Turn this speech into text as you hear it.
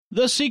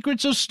The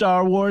Secrets of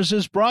Star Wars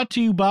is brought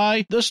to you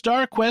by the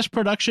StarQuest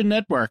Production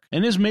Network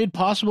and is made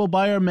possible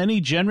by our many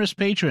generous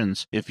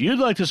patrons. If you'd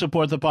like to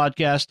support the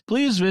podcast,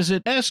 please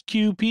visit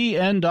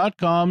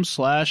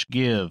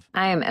sqpn.com/give.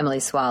 I am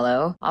Emily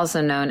Swallow, also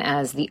known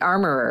as the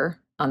Armorer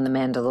on The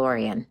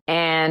Mandalorian.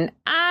 And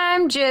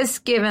I'm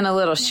just giving a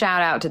little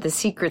shout out to the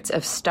Secrets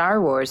of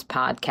Star Wars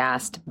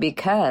podcast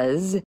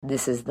because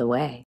this is the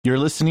way. You're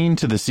listening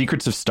to the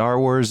Secrets of Star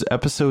Wars,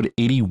 episode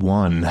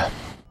 81.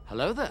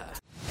 Hello there.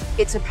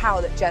 It's a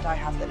power that Jedi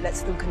have that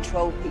lets them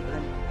control people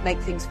and make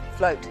things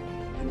float.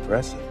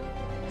 Impressive.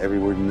 Every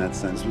word in that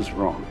sentence was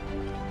wrong.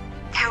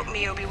 Help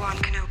me, Obi-Wan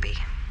Kenobi.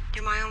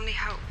 You're my only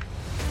hope.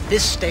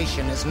 This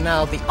station is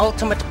now the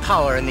ultimate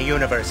power in the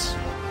universe.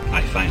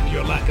 I find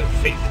your lack of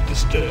faith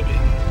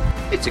disturbing.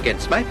 It's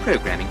against my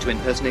programming to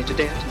impersonate a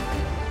deity.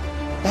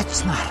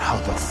 That's not how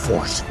the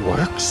Force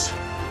works.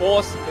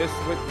 Force is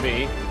with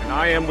me, and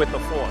I am with the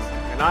Force,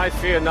 and I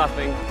fear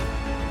nothing.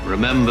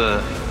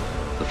 Remember,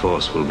 the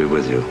Force will be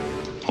with you,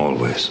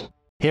 always.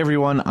 Hey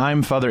everyone,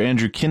 I'm Father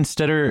Andrew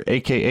Kinstetter,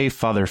 aka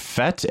Father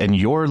Fett, and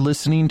you're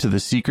listening to the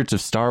Secrets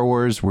of Star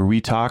Wars, where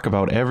we talk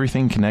about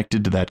everything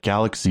connected to that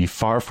galaxy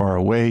far, far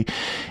away,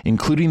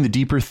 including the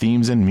deeper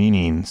themes and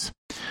meanings.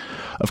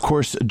 Of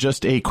course,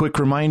 just a quick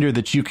reminder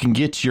that you can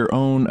get your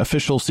own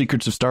official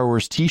Secrets of Star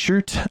Wars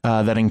t-shirt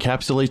that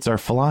encapsulates our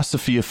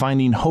philosophy of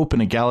finding hope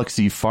in a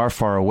galaxy far,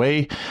 far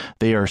away.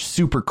 They are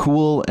super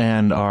cool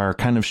and are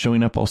kind of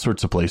showing up all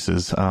sorts of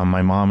places.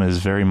 My mom is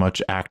very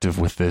much active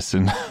with this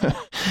in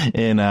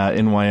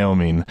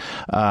Wyoming.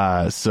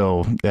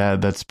 So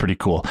that's pretty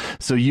cool.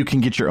 So you can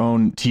get your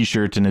own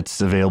t-shirt and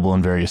it's available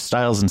in various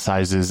styles and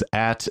sizes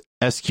at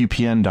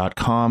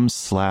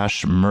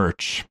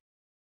sqpn.com/merch.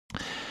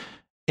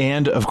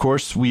 And, of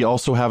course, we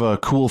also have a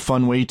cool,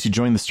 fun way to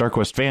join the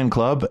StarQuest fan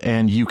club,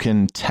 and you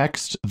can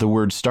text the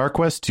word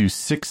StarQuest to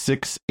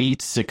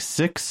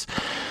 66866.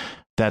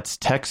 That's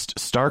text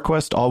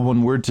StarQuest, all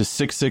one word, to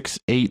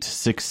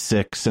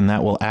 66866, and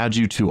that will add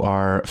you to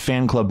our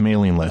fan club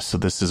mailing list. So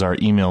this is our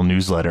email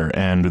newsletter,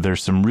 and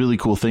there's some really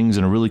cool things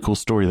and a really cool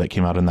story that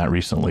came out in that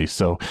recently.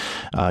 So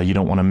you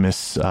don't want to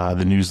miss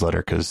the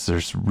newsletter because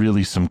there's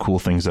really some cool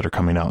things that are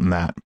coming out in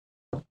that.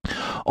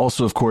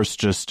 Also, of course,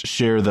 just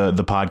share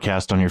the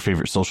podcast on your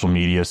favorite social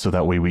media so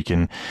that way we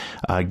can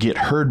get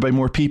heard by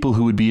more people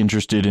who would be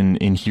interested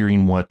in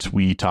hearing what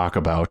we talk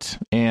about.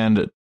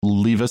 And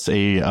leave us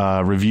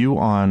a review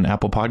on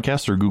Apple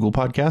Podcasts or Google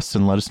Podcasts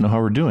and let us know how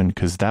we're doing,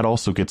 because that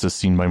also gets us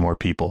seen by more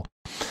people.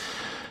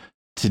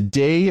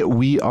 Today,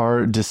 we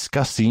are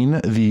discussing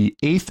the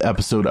 8th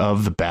episode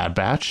of The Bad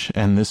Batch,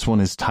 and this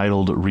one is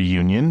titled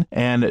Reunion.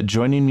 And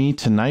joining me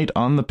tonight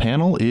on the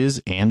panel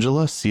is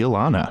Angela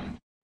Cialana.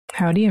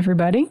 Howdy,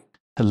 everybody.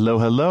 Hello,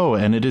 hello.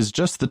 And it is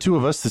just the two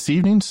of us this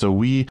evening, so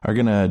we are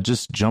going to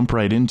just jump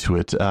right into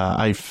it.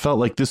 I felt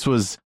like this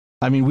was,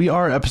 we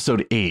are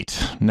episode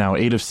 8 now,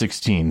 8 of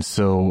 16.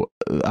 So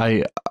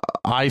I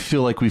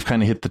feel like we've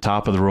kind of hit the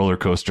top of the roller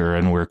coaster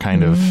and we're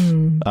kind of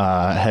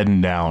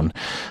heading down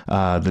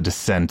the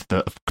descent,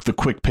 the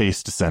quick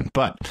pace descent.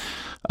 But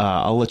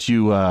I'll let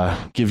you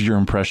give your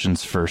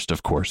impressions first,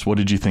 of course. What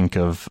did you think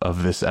of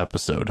this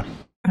episode?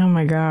 Oh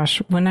my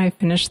gosh. When I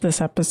finished this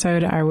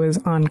episode, I was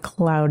on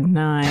cloud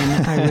 9.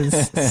 I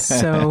was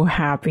so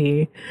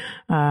happy.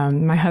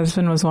 My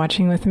husband was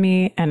watching with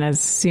me, and as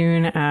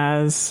soon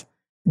as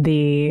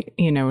the,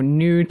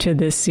 new to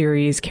this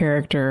series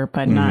character,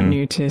 but not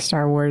new to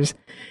Star Wars,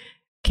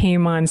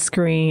 came on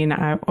screen,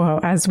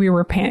 as we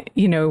were, kind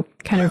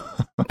of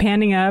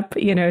panning up,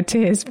 to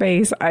his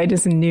face, I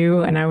just knew,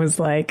 and I was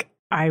like,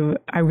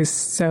 I was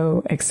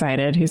so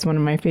excited. He's one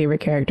of my favorite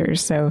characters.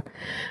 So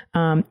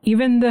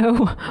even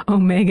though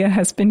Omega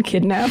has been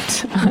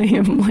kidnapped, I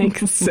am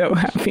so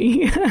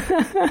happy.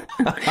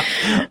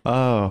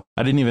 Oh,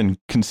 I didn't even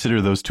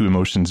consider those two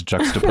emotions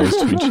juxtaposed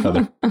to each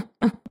other.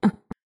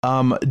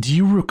 Do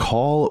you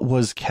recall,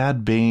 was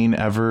Cad Bane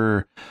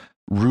ever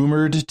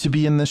rumored to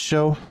be in this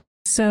show?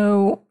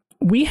 So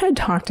we had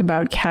talked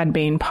about Cad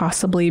Bane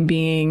possibly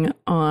being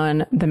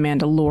on The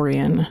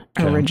Mandalorian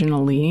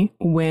originally,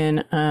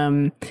 when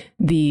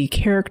the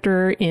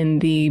character in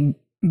the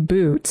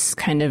boots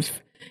kind of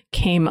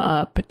came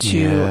up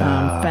to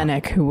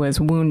Fennec, who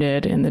was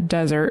wounded in the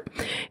desert.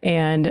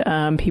 And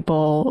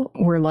people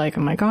were like,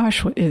 oh my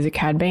gosh, what is it,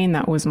 Cad Bane?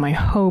 That was my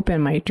hope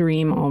and my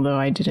dream, although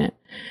I didn't,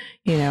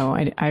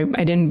 I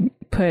didn't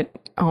put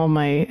all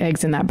my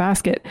eggs in that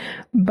basket.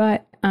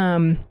 But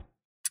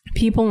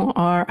people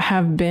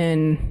have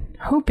been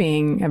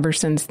hoping ever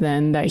since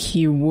then that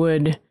he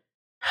would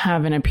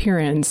have an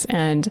appearance,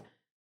 and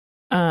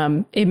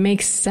it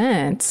makes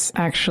sense,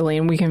 actually,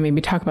 and we can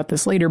maybe talk about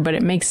this later, but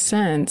it makes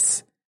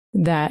sense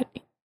that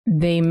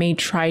they may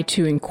try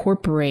to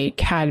incorporate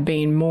Cad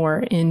Bane more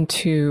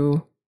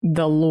into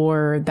the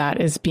lore that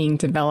is being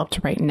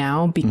developed right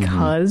now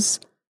because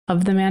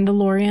of The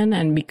Mandalorian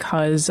and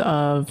because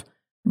of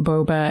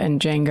Boba and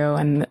Jango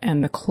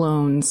and the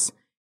clones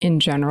in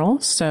general.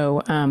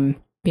 So,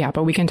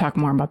 but we can talk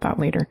more about that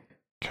later.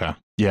 Okay.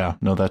 Yeah,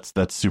 no,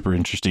 that's super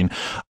interesting.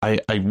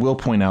 I will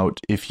point out,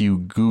 if you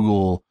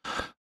Google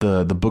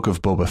the Book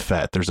of Boba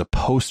Fett, there's a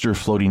poster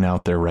floating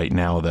out there right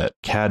now that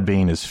Cad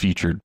Bane is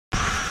featured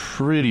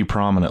pretty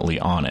prominently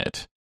on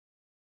it.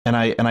 And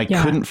I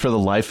couldn't for the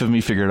life of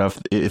me figure out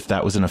if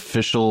that was an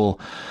official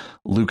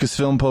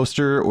Lucasfilm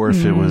poster or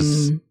if it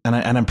was, and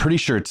I'm pretty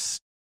sure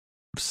it's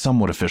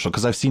somewhat official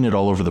because I've seen it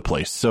all over the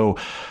place. So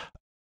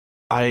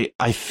I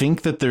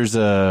think that there's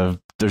a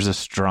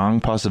strong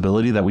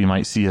possibility that we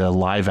might see a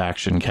live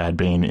action Cad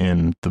Bane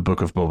in the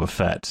Book of Boba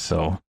Fett.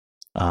 So,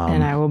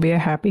 and I will be a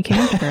happy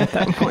camper at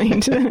that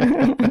point.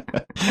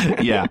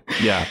 yeah.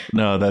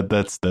 No,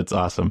 that's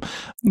awesome.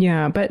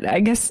 Yeah. But I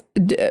guess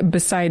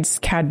besides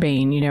Cad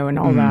Bane, and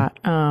all that,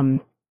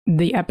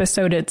 the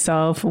episode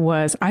itself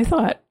was, I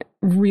thought,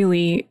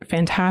 really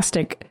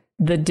fantastic.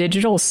 The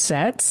digital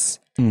sets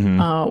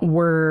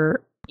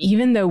were,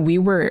 even though we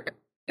were,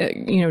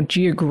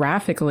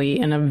 geographically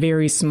in a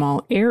very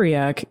small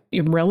area,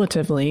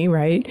 relatively,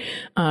 right?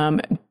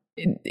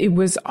 It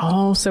was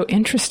all so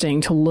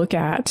interesting to look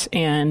at.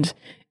 And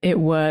it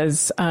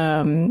was,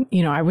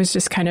 I was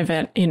just kind of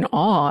in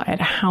awe at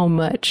how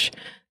much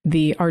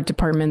the art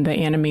department, the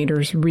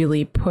animators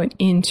really put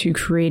into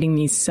creating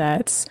these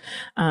sets,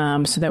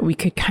 so that we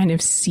could kind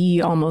of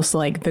see almost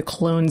like the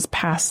clones'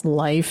 past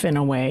life in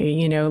a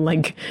way,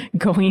 like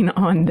going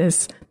on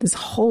this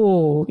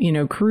whole,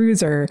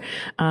 cruiser.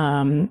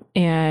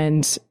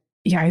 And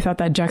yeah, I thought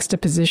that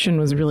juxtaposition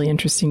was really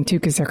interesting too,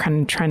 because they're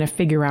kind of trying to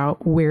figure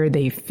out where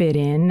they fit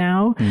in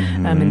now.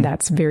 And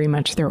that's very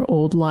much their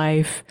old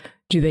life.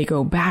 Do they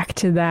go back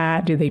to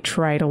that? Do they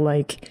try to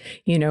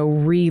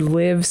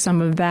relive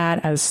some of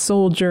that as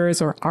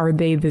soldiers, or are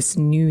they this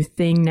new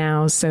thing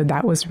now? So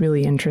that was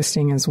really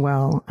interesting as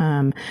well.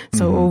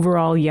 So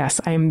overall,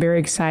 yes, I am very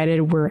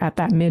excited. We're at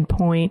that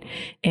midpoint,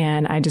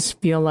 and I just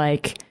feel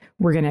like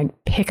we're going to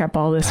pick up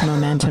all this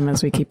momentum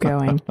as we keep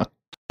going.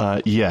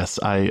 Yes,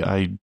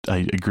 I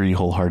agree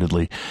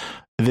wholeheartedly.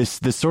 This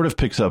sort of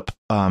picks up,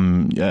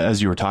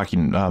 as you were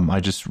talking, I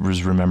just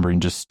was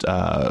remembering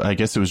I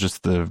guess it was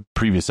just the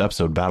previous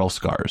episode, Battle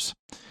Scars,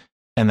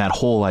 and that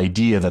whole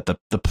idea that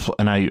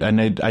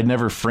I'd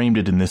never framed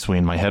it in this way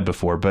in my head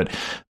before, but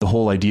the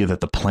whole idea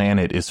that the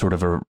planet is sort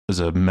of a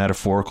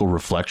metaphorical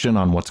reflection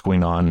on what's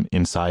going on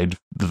inside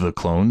the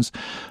clones,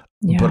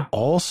 but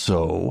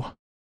also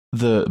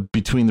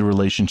between the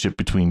relationship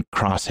between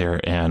Crosshair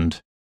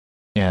and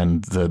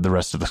the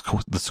rest of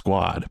the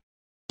squad.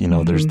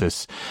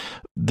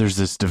 There's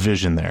this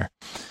division there,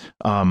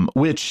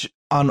 which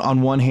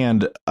on one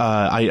hand,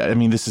 I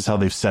mean, this is how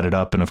they've set it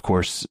up. And of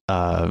course,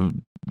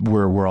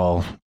 we're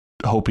all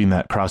hoping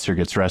that Crosshair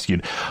gets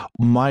rescued.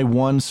 My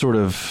one sort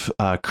of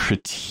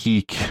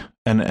critique,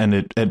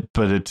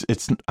 but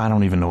it's I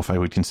don't even know if I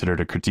would consider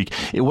it a critique.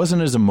 It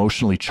wasn't as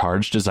emotionally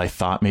charged as I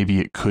thought maybe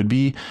it could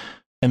be.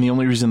 And the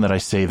only reason that I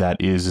say that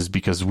is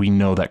because we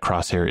know that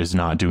Crosshair is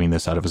not doing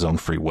this out of his own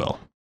free will.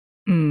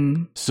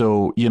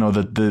 So,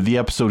 the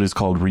episode is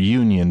called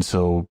Reunion.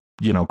 So,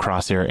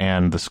 Crosshair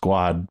and the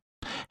squad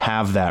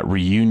have that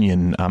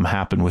reunion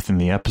happen within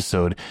the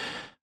episode.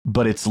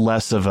 But it's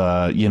less of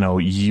a,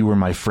 you were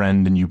my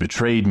friend and you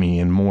betrayed me,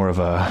 and more of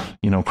a,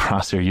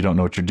 Crosshair, you don't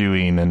know what you're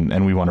doing,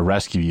 and we want to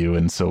rescue you.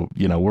 And so,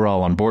 we're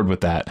all on board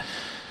with that.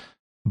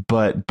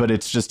 But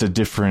it's just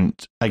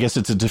I guess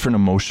it's a different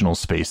emotional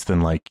space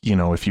than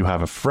if you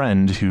have a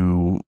friend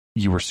who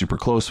you were super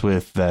close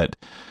with that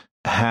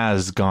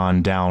has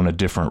gone down a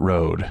different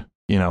road,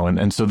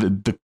 and so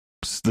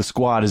the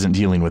squad isn't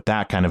dealing with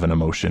that kind of an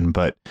emotion,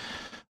 but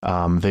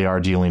they are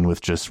dealing with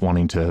just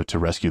wanting to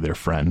rescue their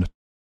friend.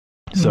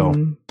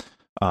 So,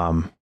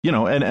 but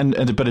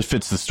it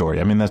fits the story.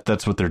 I mean,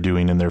 that's what they're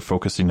doing, and they're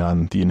focusing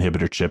on the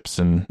inhibitor chips,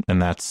 and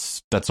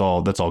that's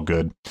all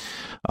good.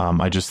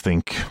 I just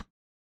think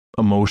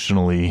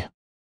emotionally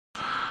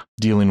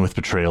dealing with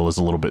betrayal is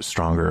a little bit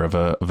stronger of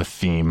a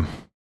theme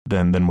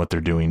than what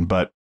they're doing,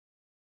 but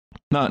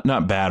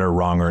not bad or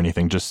wrong or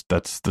anything, just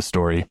that's the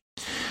story.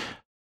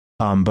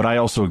 But I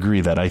also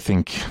agree that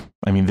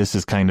this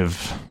is kind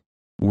of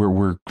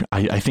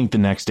I think the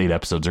next 8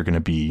 episodes are going to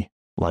be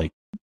like,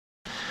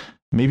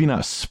 maybe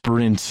not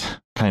sprint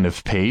kind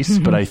of pace,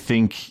 but I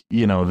think,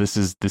 this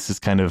is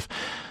kind of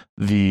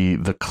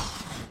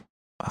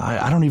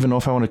I don't even know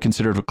if I want to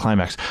consider it a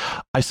climax.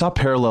 I saw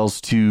parallels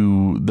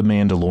to The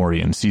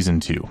Mandalorian season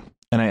 2.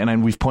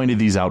 And we've pointed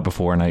these out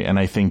before, and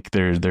I think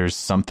there's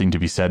something to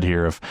be said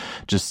here of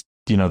just,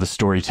 the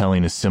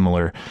storytelling is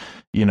similar.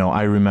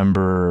 I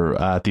remember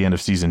at the end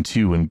of season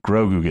 2 when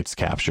Grogu gets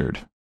captured,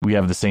 we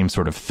have the same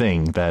sort of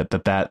thing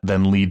that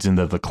then leads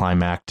into the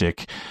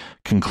climactic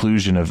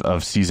conclusion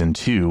of season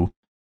 2.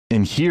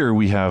 And here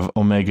we have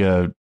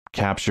Omega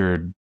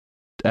captured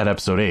at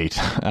episode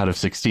 8 out of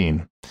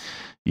 16.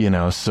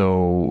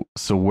 So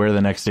where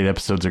the next 8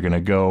 episodes are going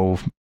to go,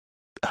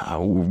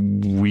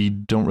 we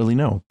don't really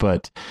know,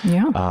 but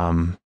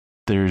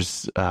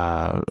there's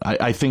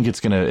I think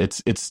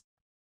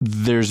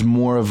there's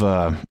more of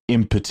a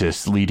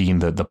impetus leading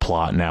the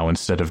plot now,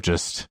 instead of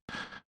just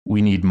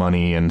we need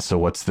money, and so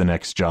what's the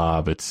next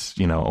job. It's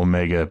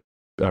Omega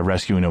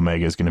rescuing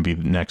Omega is going to be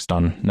next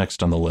on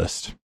the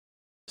list.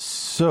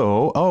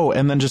 So,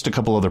 and then just a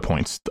couple other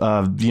points.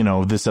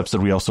 This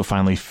episode, we also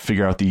finally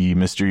figure out the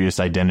mysterious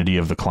identity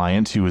of the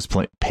client who was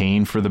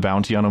paying for the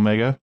bounty on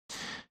Omega.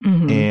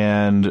 Mm-hmm.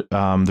 And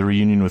the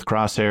reunion with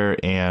Crosshair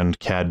and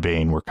Cad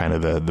Bane were kind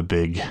of the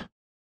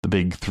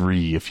big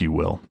three, if you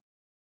will.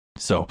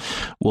 So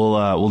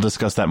we'll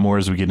discuss that more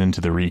as we get into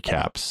the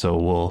recap.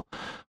 So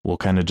we'll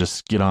kind of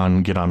just get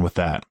on with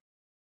that.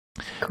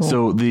 Cool.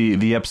 So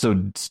the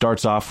episode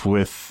starts off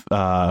with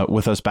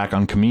us back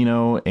on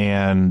Kamino,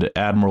 and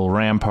Admiral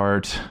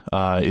Rampart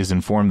is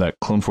informed that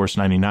Clone Force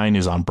 99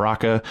 is on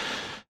Bracca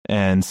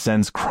and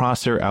sends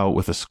Crosshair out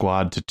with a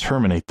squad to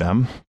terminate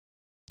them.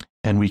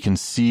 And we can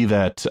see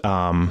that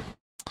I'm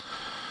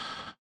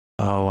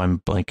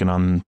blanking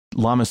on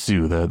Lama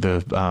Su,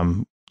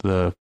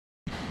 the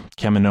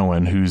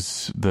Kaminoan,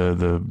 who's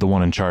the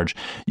one in charge.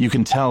 You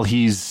can tell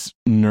he's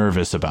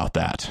nervous about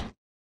that.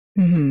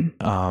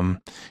 Mm-hmm.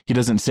 He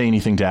doesn't say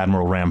anything to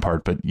Admiral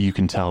Rampart, but you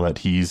can tell that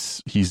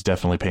he's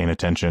definitely paying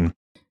attention.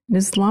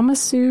 Is Lama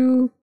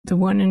Su the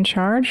one in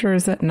charge, or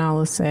is that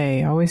Nala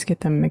Se? I always get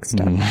them mixed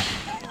up.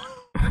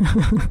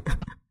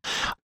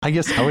 I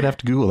guess I would have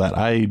to Google that.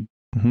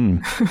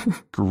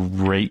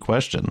 Great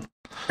question.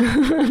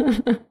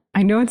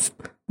 I know it's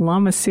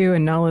Lama Su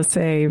and Nala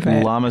Se,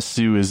 but Lama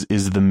Su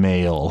is the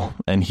male,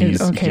 and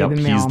he's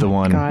he's the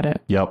one. Got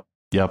it. Yep.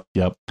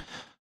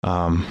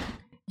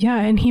 Yeah,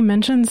 and he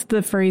mentions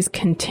the phrase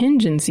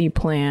contingency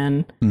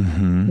plan,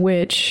 mm-hmm.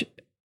 which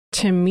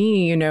to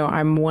me,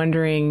 I'm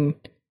wondering,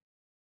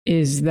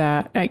 is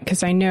that,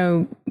 because I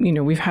know,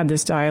 we've had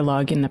this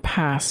dialogue in the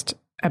past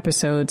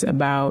episodes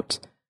about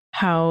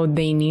how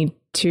the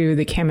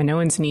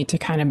Kaminoans need to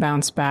kind of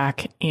bounce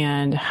back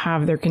and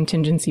have their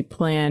contingency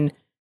plan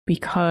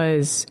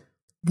because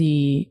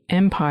the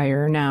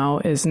Empire now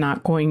is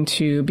not going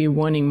to be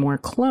wanting more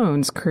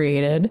clones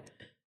created.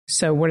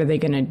 So what are they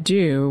going to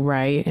do,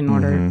 right, in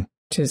order mm-hmm.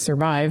 to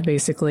survive,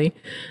 basically?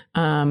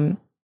 But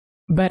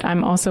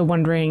I'm also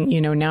wondering,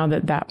 now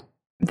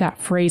that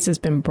phrase has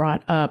been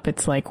brought up,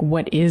 it's like,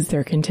 what is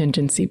their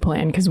contingency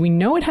plan? Because we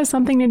know it has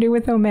something to do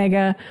with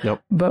Omega,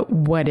 but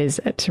what is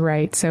it,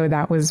 right? So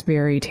that was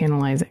very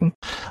tantalizing.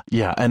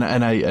 Yeah,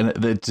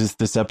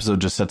 this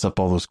episode just sets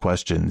up all those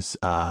questions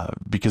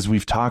because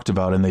we've talked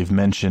about, and they've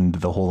mentioned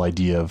the whole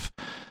idea of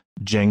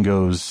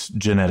Jango's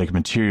genetic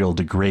material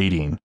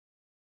degrading.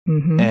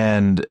 Mm-hmm.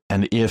 And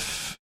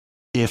if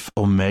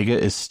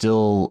Omega is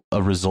still a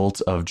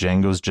result of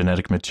Jango's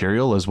genetic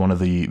material as one of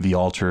the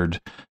altered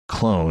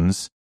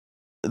clones,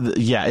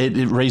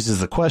 it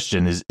raises the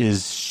question,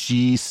 is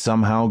she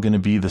somehow going to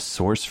be the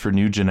source for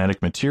new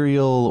genetic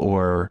material?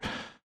 Or,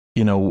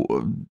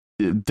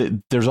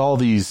 there's all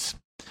these,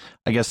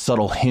 I guess,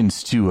 subtle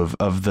hints too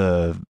of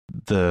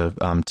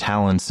the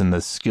talents and the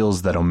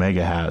skills that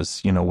Omega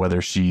has, whether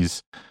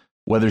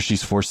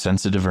she's force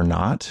sensitive or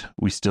not,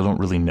 we still don't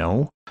really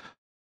know.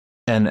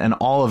 And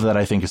all of that,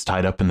 I think, is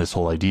tied up in this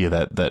whole idea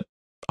that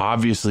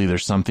obviously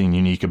there's something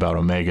unique about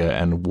Omega,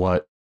 and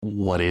what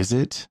is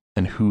it,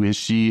 and who is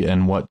she,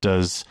 and what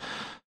does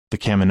the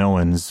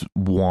Kaminoans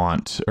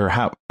want, or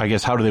how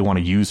do they want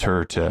to use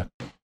her to?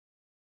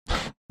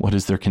 What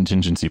is their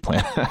contingency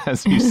plan?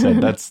 As you said,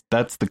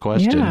 that's the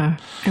question. Yeah,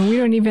 and we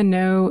don't even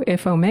know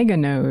if Omega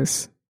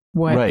knows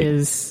what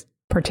is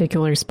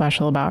particularly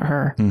special about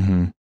her.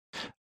 Mm-hmm.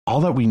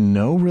 All that we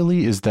know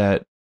really is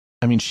that,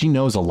 she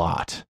knows a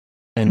lot.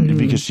 And mm-hmm.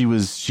 because she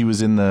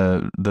was in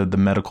the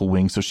medical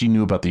wing, so she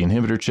knew about the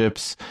inhibitor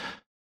chips,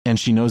 and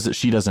she knows that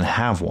she doesn't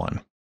have one.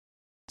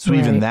 So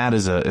even that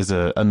is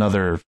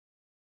another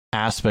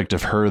aspect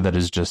of her that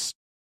is just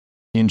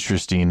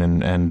interesting,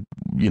 and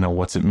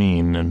what's it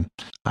mean? And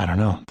I don't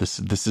know. This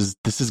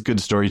is good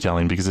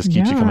storytelling, because this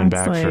keeps you coming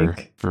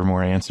back for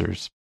more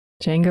answers.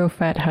 Jango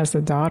Fett has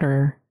a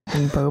daughter,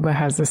 and Boba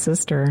has a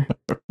sister.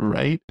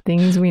 Right?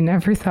 Things we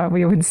never thought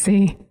we would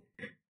see.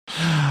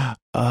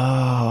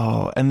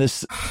 Oh, and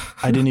this,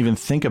 I didn't even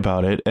think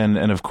about it. And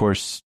of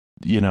course,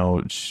 she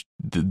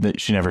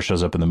never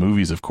shows up in the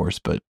movies, of course,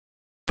 but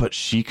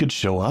she could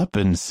show up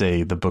and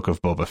say the Book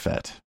of Boba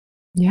Fett.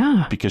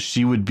 Yeah. Because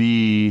she would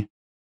be,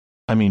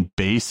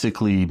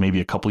 basically maybe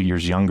a couple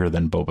years younger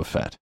than Boba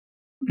Fett.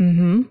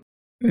 Mm-hmm.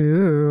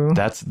 Ooh.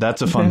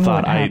 That's a fun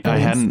thought. I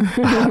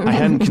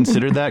hadn't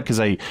considered that, because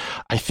I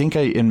think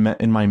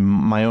in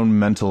my own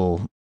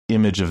mental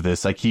image of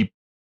this, I keep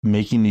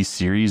making these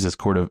series as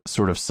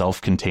sort of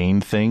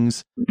self-contained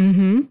things.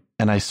 Mm-hmm.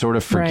 And I sort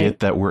of forget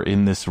that we're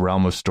in this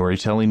realm of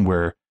storytelling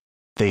where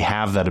they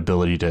have that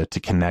ability to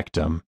connect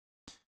them.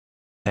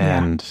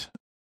 And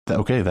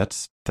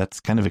that's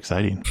kind of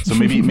exciting. So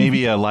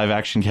maybe a live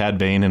action Cad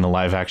Bane and a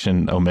live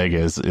action Omega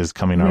is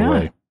coming our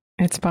way.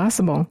 It's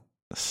possible.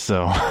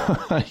 So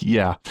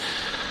yeah.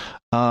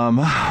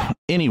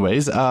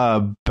 Anyways,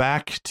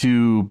 back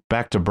to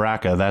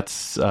Bracca.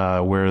 That's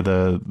where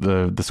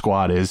the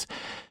squad is.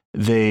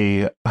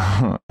 They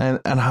and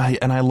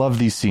I love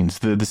these scenes,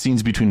 the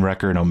scenes between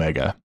Wrecker and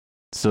Omega.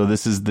 So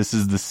this is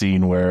the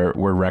scene where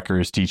Wrecker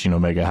is teaching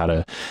Omega how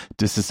to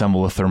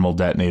disassemble a thermal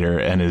detonator,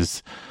 and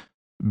is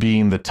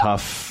being the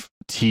tough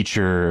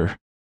teacher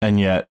and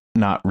yet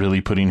not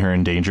really putting her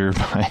in danger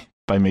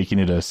by making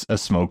it a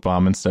smoke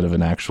bomb instead of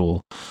an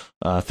actual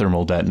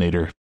thermal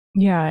detonator.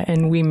 Yeah,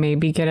 and we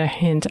maybe get a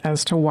hint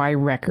as to why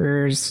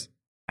Wrecker's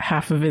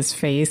half of his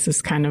face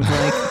is kind of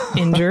like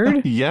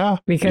injured. Yeah.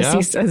 Because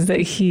he says that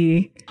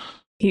he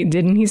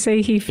didn't he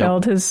say he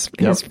failed his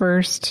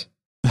first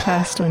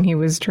test when he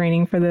was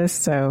training for this,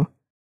 so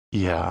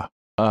yeah.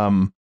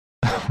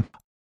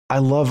 I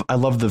love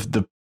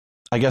the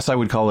I guess I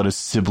would call it a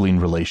sibling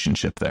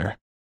relationship there.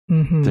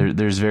 Mm-hmm.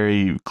 There's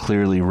very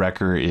clearly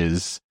Wrecker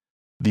is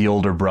the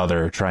older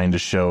brother trying to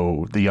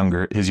show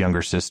his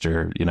younger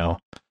sister,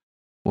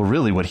 well,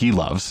 really what he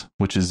loves,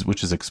 which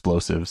is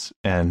explosives,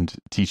 and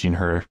teaching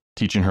her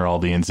all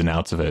the ins and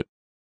outs of it.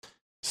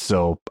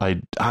 So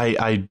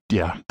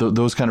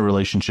those kind of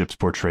relationships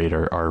portrayed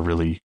are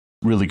really,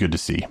 really good to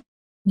see.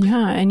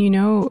 Yeah. And,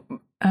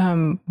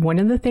 one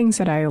of the things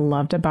that I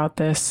loved about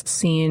this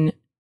scene,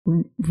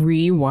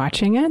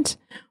 rewatching it,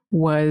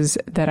 was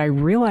that I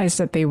realized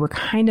that they were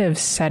kind of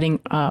setting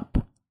up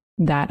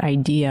that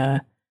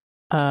idea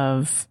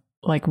of,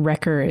 like,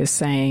 Wrecker is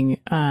saying,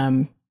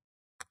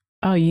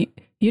 oh, you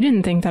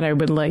didn't think that I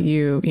would let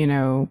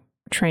you,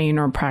 train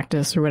or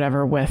practice or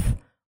whatever with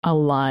a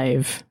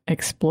live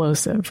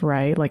explosive,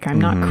 right? Like, I'm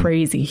not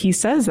crazy. He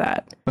says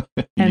that.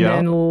 And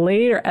then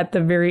later at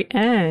the very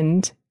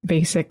end,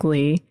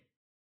 basically,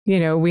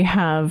 we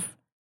have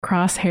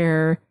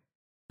Crosshair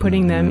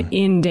putting them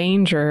in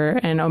danger,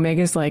 and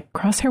Omega's like,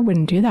 Crosshair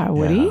wouldn't do that,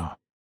 would he?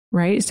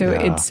 Right?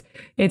 So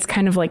it's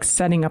kind of like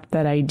setting up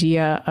that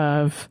idea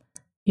of,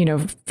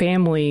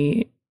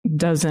 family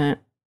doesn't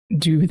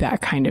do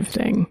that kind of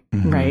thing,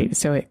 right?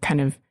 So it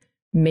kind of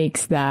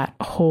makes that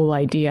whole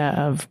idea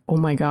of, oh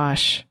my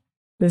gosh,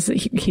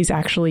 he's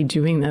actually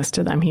doing this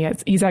to them.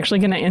 He's actually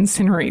going to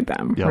incinerate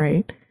them,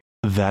 right?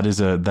 That is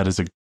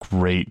a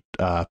great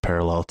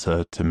parallel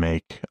to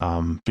make,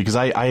 because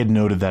I had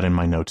noted that in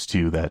my notes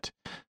too, that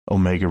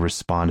Omega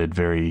responded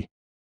very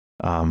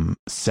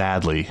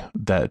sadly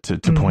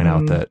to point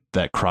out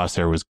that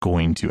Crosshair was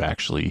going to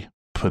actually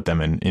put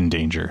them in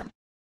danger.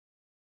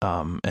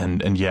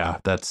 And yeah,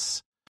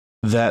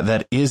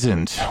 that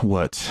isn't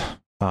what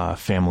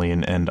family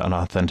and an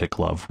authentic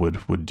love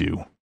would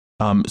do.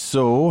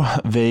 So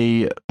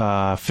they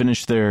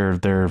finish their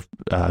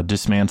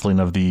dismantling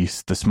of the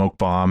smoke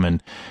bomb,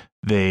 and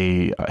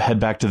they head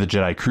back to the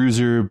Jedi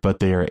cruiser, but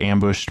they are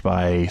ambushed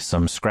by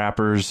some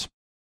scrappers,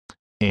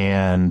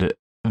 and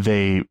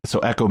so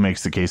Echo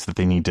makes the case that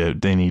they need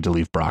to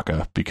leave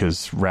Bracca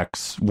because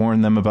Rex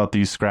warned them about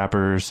these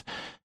scrappers,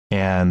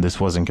 and this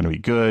wasn't going to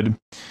be good.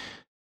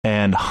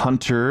 And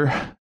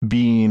Hunter,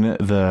 being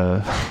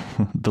the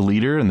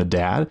leader and the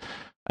dad,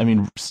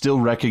 still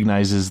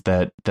recognizes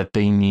that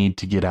they need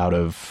to get out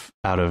of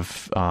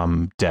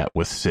debt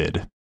with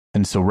Sid.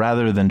 And so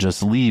rather than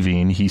just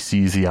leaving, he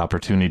sees the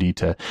opportunity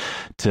to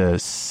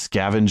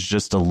scavenge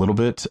just a little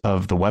bit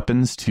of the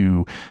weapons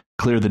to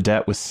clear the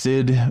debt with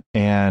Sid,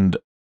 and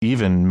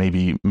even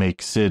maybe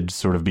make Sid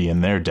sort of be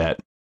in their debt.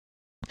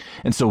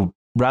 And so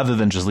rather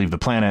than just leave the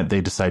planet,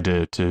 they decide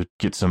to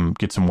get some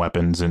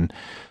weapons, and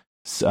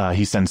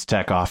he sends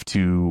Tech off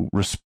to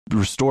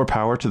restore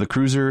power to the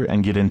cruiser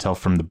and get intel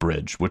from the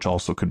bridge, which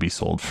also could be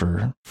sold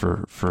for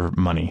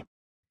money.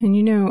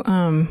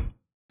 And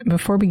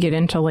before we get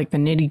into like the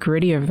nitty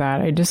gritty of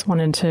that, I just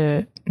wanted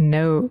to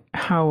note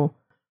how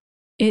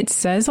it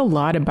says a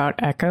lot about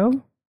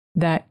Echo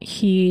that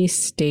he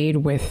stayed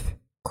with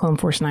Clone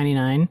Force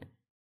 99,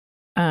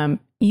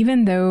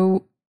 even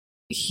though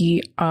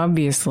he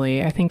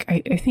obviously, I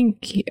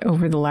think he,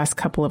 over the last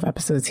couple of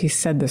episodes, he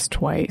said this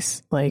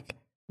twice, like,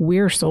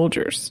 we're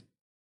soldiers,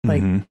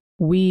 like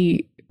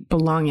we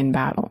belong in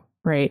battle,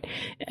 right?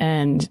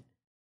 And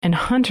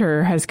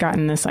Hunter has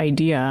gotten this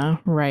idea,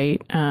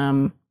 right,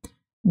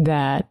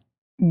 that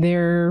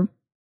there's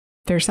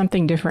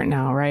something different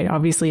now, right?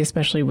 Obviously,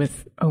 especially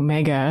with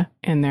Omega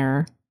and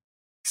their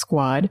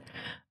squad.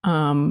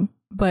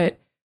 But,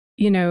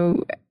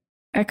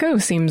 Echo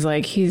seems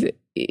like he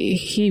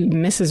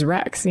misses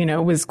Rex.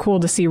 It was cool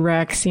to see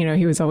Rex.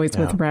 He was always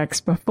with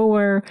Rex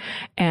before.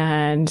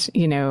 And,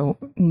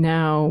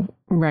 now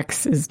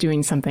Rex is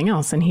doing something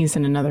else and he's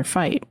in another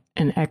fight.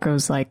 And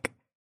Echo's like,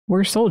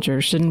 we're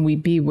soldiers. Shouldn't we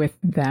be with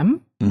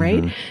them?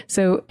 Right.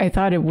 So I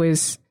thought it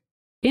was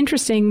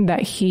interesting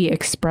that he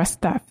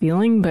expressed that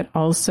feeling, but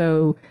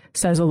also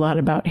says a lot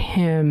about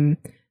him,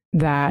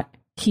 that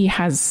he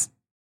has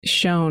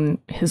shown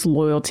his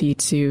loyalty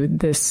to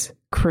this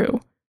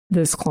crew,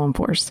 this Clone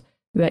Force,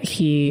 that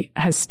he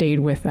has stayed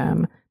with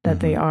them, that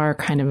they are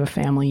kind of a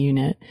family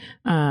unit.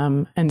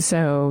 And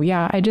so,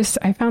 yeah,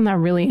 I found that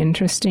really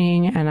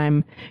interesting, and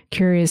I'm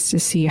curious to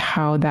see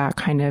how that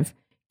kind of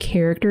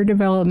character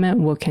development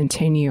will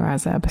continue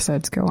as the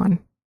episodes go on.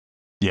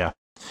 Yeah.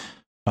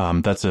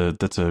 That's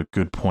a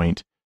good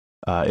point.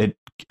 It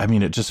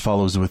just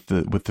follows with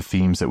the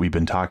themes that we've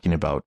been talking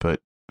about, but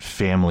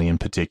family in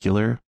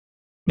particular,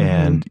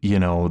 and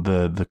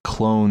the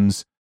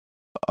clones,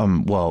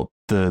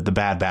 the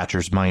Bad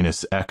Batchers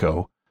minus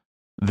Echo,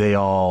 they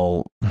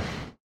all,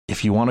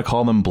 if you want to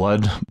call them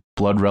blood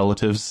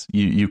relatives,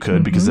 you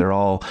could, because they're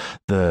all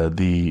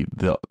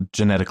the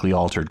genetically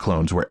altered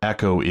clones, where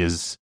Echo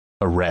is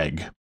a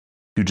reg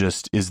who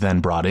just is then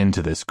brought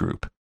into this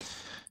group.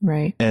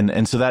 Right.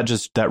 And so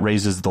that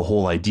raises the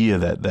whole idea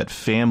that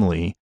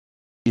family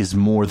is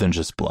more than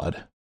just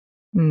blood.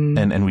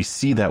 And we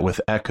see that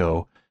with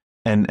Echo,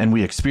 and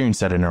we experience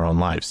that in our own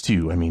lives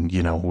too. I mean,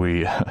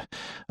 we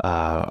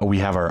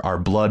have our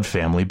blood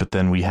family, but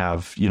then we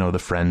have, the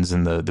friends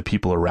and the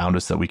people around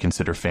us that we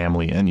consider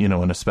family. And,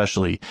 and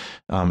especially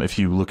if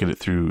you look at it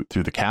through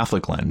the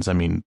Catholic lens, I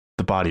mean,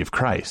 the body of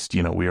Christ,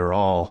 we are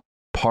all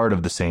part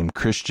of the same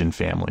Christian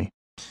family.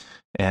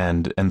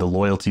 And the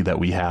loyalty that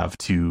we have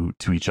to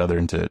each other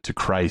and to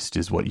Christ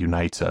is what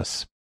unites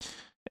us.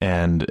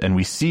 And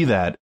we see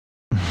that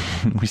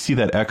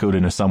echoed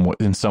in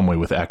some way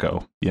with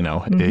Echo.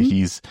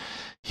 He's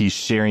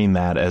sharing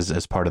that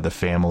as part of the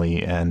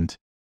family, and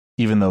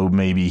even though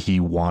maybe he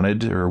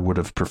wanted or would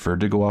have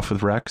preferred to go off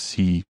with Rex,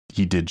 he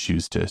did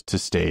choose to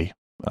stay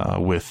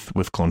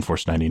with Clone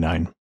Force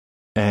 99.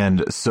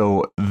 And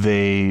so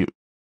they,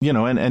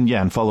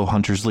 and follow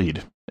Hunter's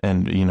lead.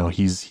 And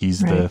he's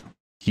right.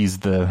 He's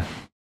the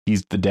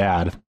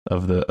dad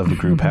of the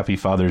group. Happy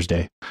Father's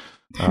Day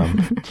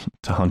to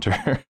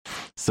Hunter,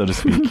 so to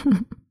speak.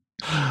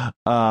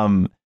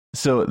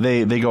 So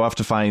they go off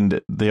to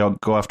find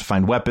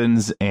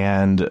weapons,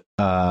 and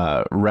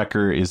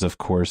Wrecker is, of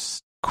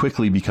course,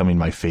 quickly becoming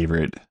my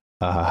favorite.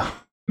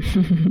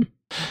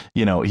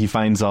 He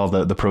finds all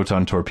the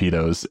proton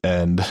torpedoes,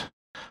 and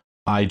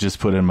I just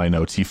put in my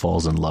notes, he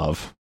falls in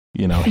love.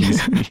 He's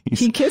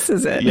he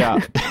kisses it. Yeah.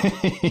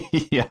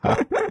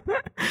 Yeah.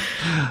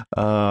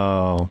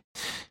 Oh,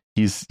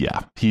 he's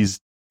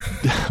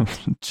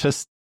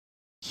just,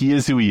 he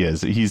is who he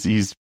is.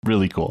 He's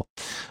really cool.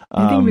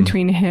 I think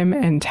between him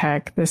and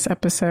Tech this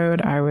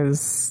episode, I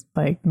was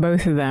like,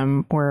 both of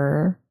them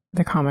were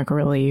the comic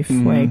relief.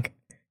 Like,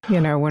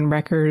 when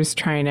Wrecker's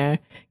trying to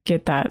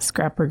get that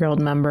Scrapper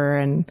Guild member,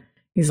 and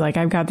he's like,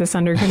 I've got this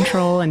under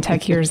control, and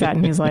Tech hears that,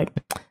 and he's like,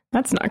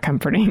 that's not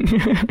comforting.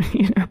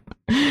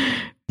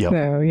 Yep.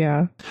 So,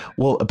 yeah.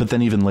 Well, but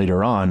then even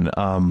later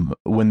on,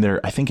 when they're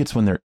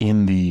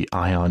in the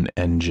Ion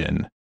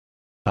engine,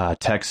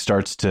 Tech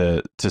starts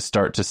to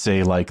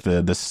say like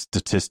the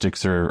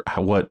statistics, or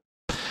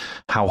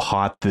how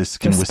hot this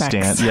can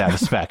withstand. Yeah, the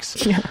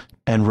specs. Yeah.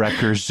 And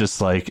Wrecker's just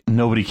like,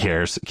 nobody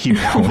cares. Keep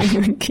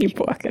going. Keep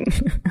walking.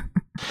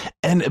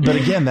 But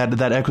again,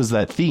 that echoes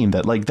that theme,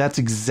 that like, that's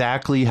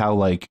exactly how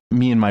like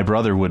me and my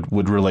brother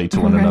would relate to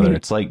one another.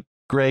 It's like,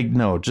 Greg,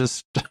 no,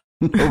 just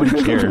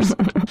nobody cares.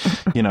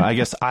 I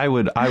guess I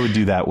would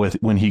do that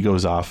when he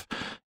goes off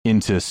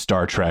into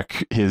Star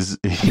Trek.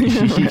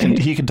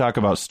 He can talk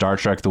about Star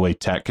Trek the way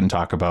Tech can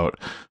talk about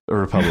a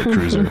Republic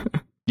cruiser.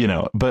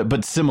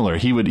 But similar.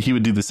 He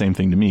would do the same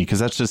thing to me, because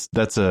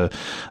that's a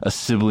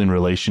sibling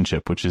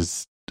relationship, which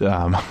is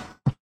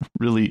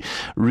really,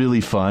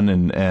 really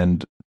fun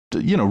and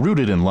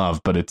rooted in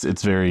love, but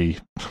it's very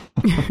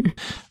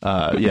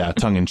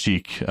tongue in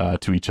cheek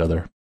to each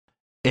other.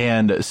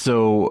 And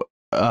so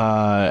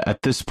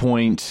at this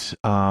point,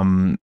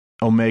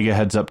 Omega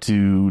heads up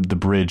to the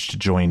bridge to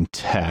join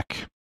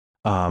Tech.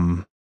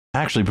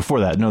 Actually,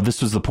 before that, no,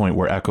 this was the point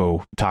where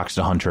Echo talks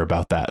to Hunter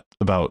about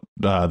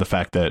the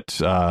fact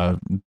that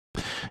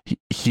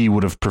he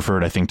would have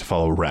preferred, I think, to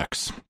follow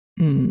Rex.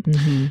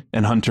 Mm-hmm.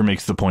 And Hunter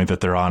makes the point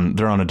that they're on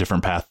a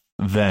different path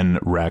than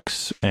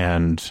Rex,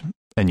 and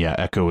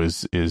Echo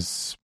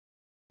is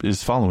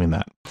following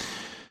that.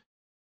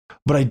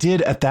 But I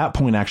did at that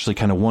point actually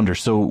kind of wonder.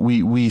 So we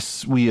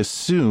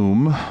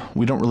assume,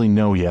 we don't really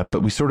know yet,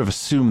 but we sort of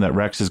assume that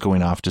Rex is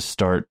going off to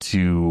start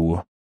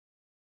to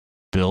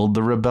build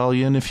the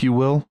rebellion, if you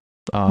will,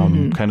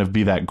 kind of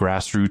be that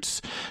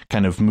grassroots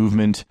kind of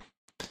movement.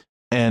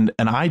 And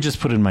I just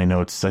put in my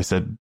notes, I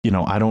said,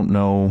 I don't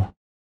know,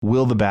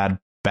 will the Bad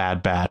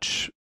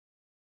Batch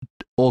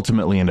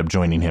ultimately end up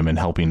joining him and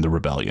helping the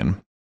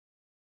rebellion?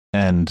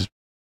 And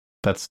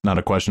that's not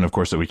a question, of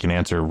course, that we can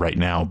answer right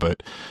now,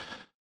 but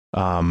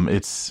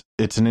it's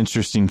an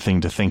interesting thing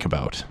to think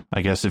about.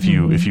 I guess if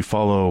you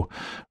follow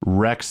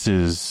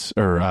Rex's,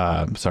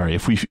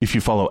 if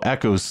you follow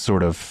Echo's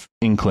sort of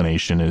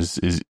inclination, is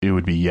it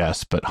would be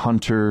yes, but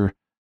Hunter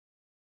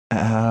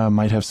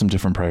might have some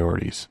different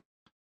priorities.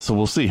 So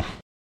we'll see.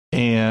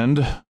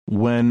 And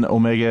when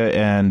Omega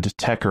and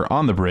Tech are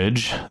on the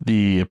bridge,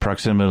 the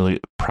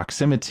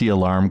proximity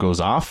alarm goes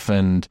off,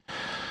 and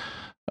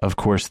of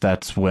course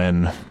that's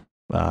when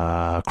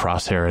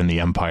Crosshair and the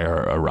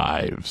Empire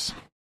arrives.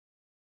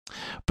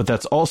 But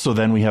that's also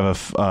then we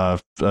have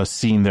a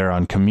scene there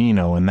on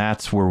Kamino, and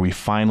that's where we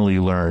finally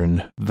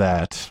learn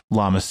that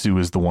Lama Su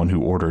is the one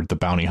who ordered the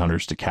bounty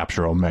hunters to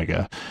capture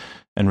Omega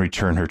and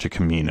return her to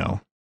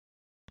Kamino.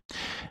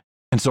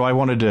 And so I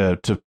wanted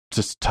to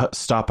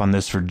stop on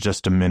this for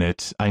just a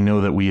minute. I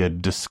know that we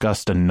had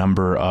discussed a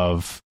number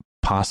of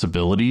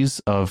possibilities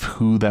of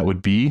who that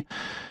would be.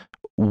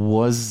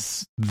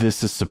 Was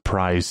this a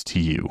surprise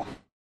to you?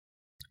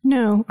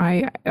 No,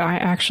 I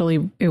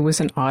actually, it was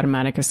an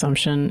automatic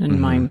assumption in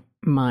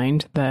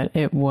mind that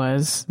it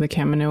was the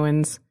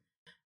Kaminoans.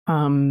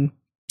 The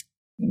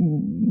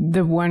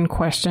one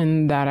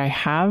question that I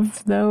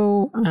have,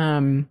 though,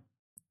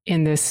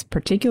 in this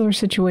particular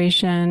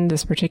situation,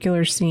 this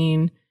particular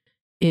scene,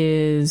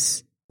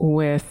 is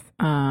with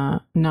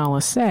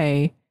Nala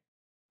Se,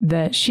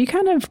 that she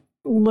kind of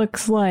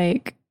looks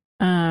like,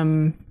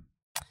 I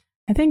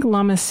think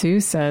Lama Su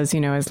says,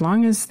 as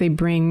long as they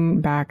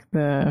bring back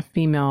the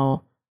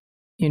female,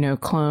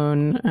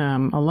 clone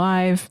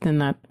alive, then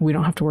that we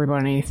don't have to worry about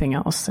anything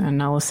else. And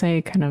Nala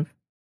Se kind of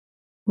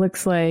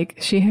looks like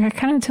she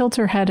kind of tilts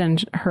her head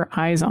and her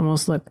eyes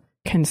almost look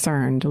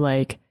concerned.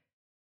 Like,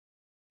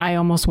 I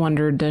almost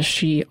wonder, does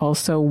she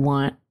also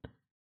want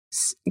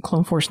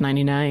Clone Force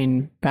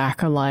 99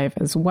 back alive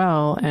as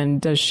well?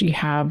 And does she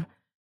have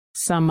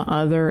some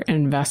other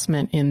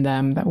investment in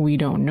them that we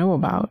don't know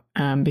about?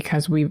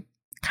 Because we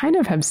kind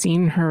of have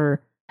seen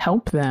her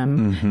help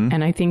them. Mm-hmm.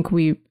 And I think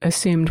we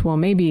assumed, well,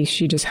 maybe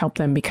she just helped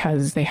them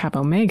because they have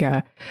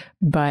Omega.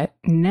 But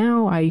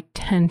now I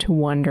tend to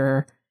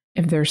wonder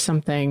if there's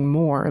something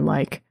more,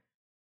 like,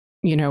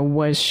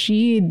 was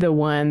she the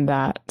one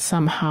that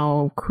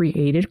somehow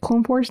created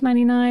Clone Force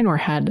 99 or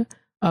had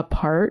a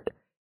part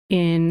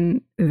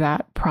in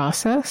that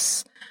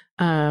process?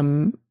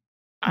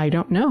 I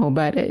don't know,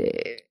 but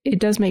it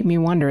does make me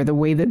wonder the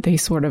way that they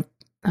sort of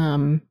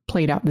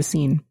played out the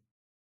scene.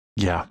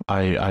 Yeah,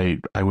 I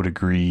would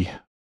agree.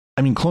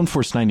 I mean, Clone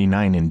Force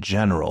 99 in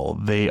general,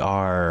 they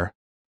are,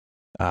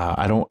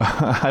 I don't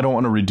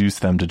want to reduce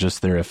them to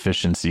just their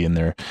efficiency and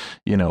their,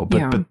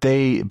 but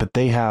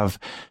they have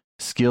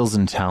skills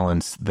and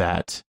talents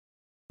that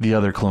the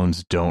other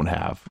clones don't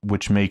have,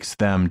 which makes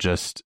them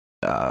just,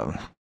 and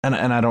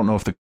I don't know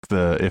if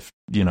if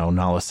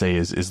Nala Se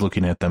is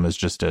looking at them as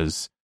just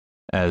as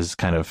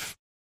kind of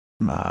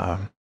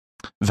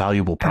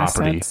valuable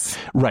property. Assets.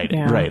 Right.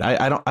 Yeah. Right.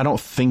 I don't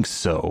think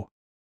so,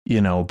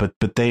 but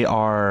they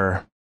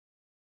are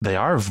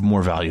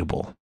more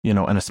valuable,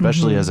 and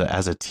especially as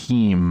a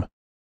team,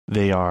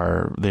 they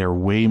are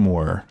way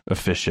more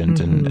efficient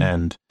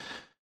and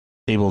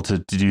able to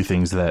do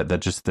things that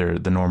just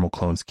the normal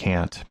clones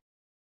can't.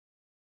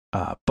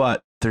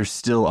 But there's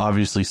still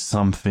obviously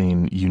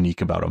something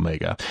unique about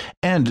Omega.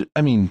 And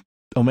I mean,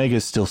 Omega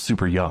is still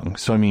super young.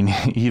 So, I mean,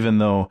 even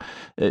though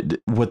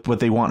what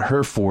they want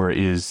her for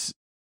is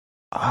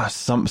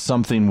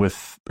something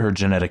with her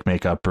genetic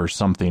makeup or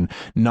something,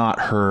 not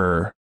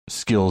her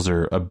skills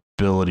or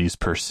abilities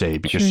per se,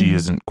 because she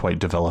hasn't quite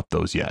developed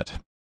those yet.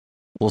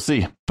 We'll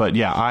see. But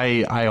yeah,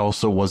 I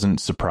also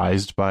wasn't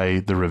surprised by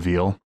the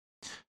reveal.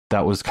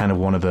 That was kind of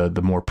one of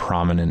the more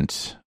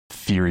prominent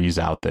theories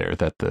out there,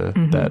 that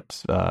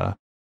that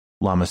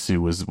Lama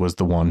Su was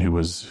the one who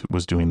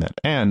was doing that.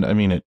 And I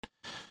mean, at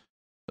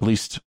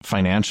least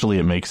financially,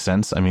 it makes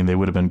sense. I mean, they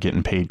would have been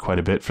getting paid quite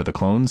a bit for the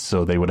clones,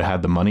 so they would have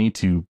had the money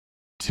to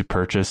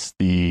purchase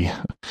the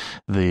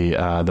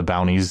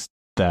bounties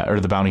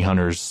the bounty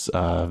hunters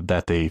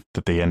that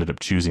they ended up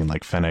choosing,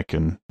 like Fennec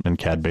and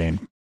Cad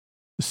Bane.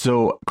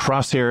 So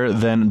Crosshair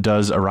then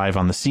does arrive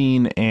on the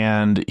scene,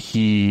 and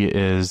he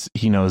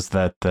knows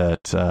that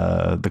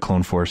the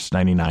Clone Force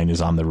 99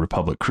 is on the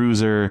Republic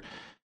cruiser.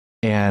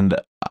 And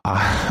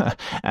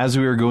as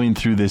we were going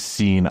through this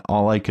scene,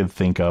 all I could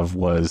think of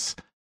was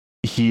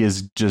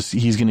he's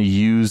going to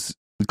use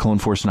the Clone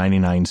Force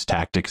 99's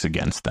tactics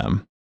against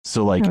them.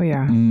 So like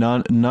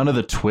none of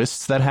the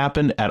twists that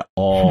happened at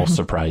all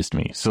surprised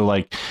me. So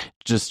like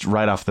just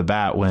right off the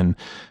bat, when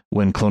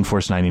Clone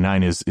Force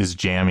 99 is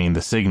jamming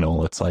the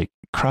signal, it's like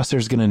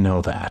Crosshair's going to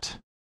know that,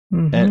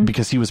 and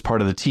because he was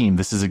part of the team.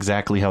 This is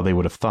exactly how they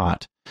would have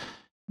thought.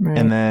 Right.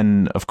 And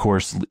then, of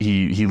course,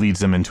 he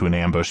leads them into an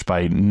ambush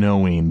by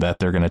knowing that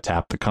they're going to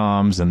tap the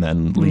comms, and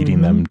then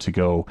leading them to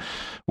go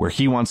where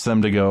he wants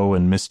them to go,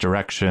 and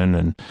misdirection.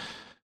 And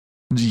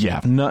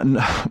yeah,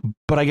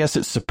 but I guess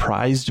it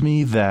surprised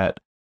me that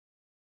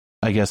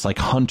like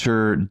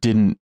Hunter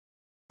didn't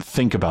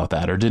think about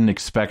that, or didn't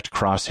expect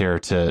Crosshair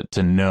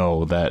to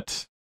know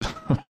that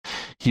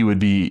he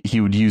would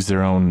use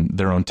their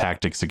own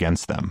tactics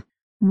against them.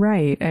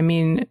 Right. I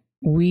mean,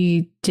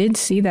 we did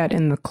see that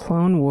in the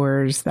Clone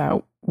Wars,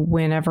 that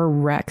whenever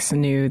Rex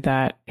knew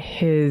that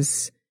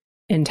his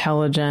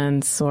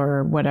intelligence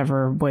or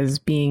whatever was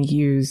being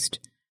used,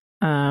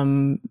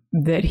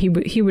 that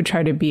he would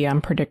try to be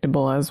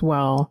unpredictable as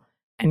well,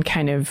 and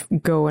kind of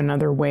go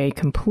another way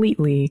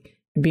completely,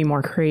 be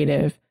more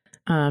creative.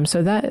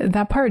 So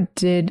that part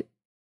did,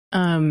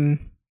 it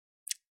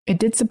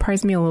did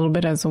surprise me a little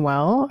bit as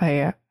well.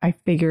 I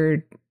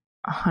figured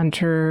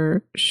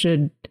Hunter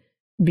should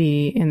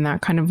be in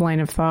that kind of line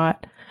of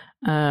thought.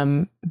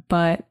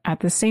 But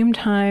at the same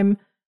time,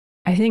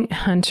 I think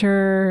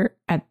Hunter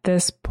at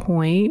this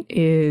point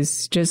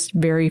is just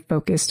very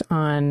focused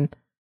on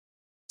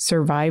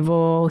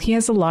survival. He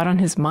has a lot on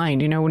his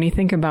mind. When you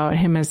think about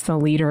him as the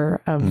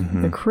leader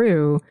of the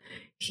crew,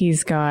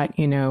 He's got,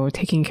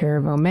 taking care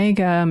of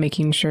Omega,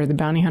 making sure the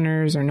bounty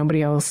hunters or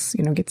nobody else,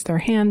 gets their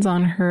hands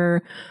on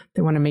her.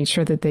 They want to make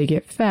sure that they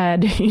get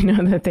fed,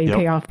 that they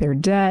pay off their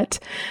debt.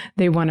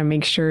 They want to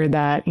make sure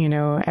that,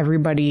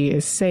 everybody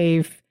is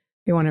safe.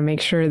 They want to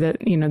make sure that,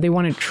 they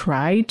want to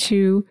try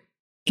to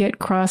get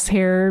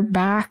Crosshair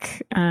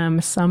back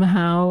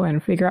somehow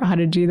and figure out how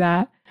to do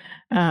that.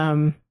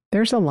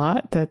 There's a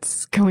lot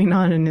that's going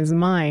on in his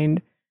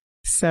mind.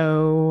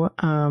 So,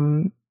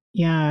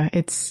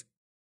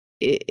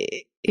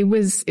 it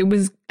was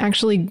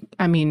actually,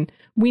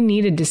 we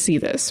needed to see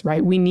this,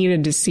 right? We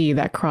needed to see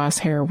that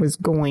Crosshair was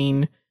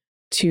going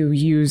to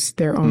use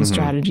their own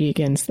strategy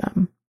against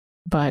them.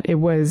 But it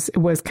was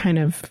kind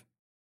of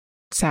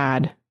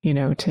sad,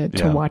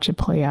 to watch it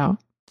play out.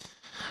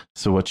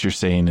 So what you're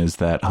saying is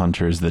that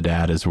Hunter, as the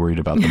dad, is worried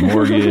about the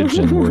mortgage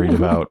and worried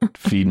about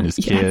feeding his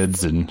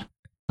kids and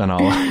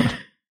all.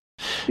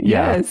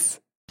 Yes.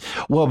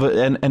 Well, but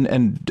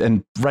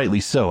and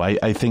rightly so.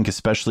 I think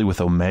especially with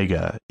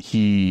Omega,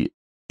 he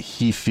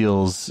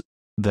feels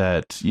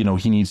that,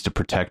 he needs to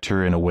protect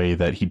her in a way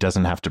that he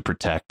doesn't have to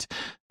protect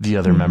the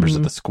other members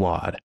of the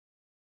squad.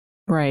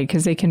 Right,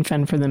 because they can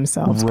fend for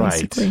themselves,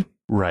 basically.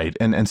 Right.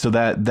 And so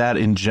that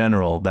in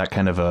general, that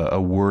kind of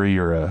a worry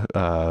or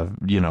a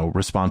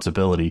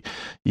responsibility,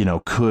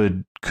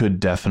 could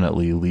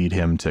definitely lead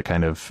him to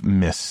kind of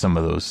miss some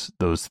of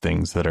those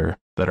things that are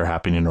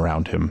happening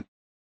around him.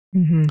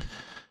 Mm-hmm.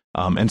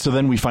 And so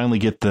then we finally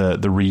get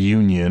the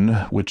reunion,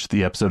 which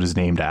the episode is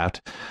named at.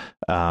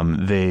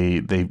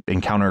 They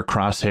encounter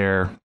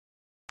Crosshair,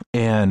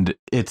 and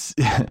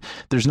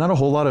there's not a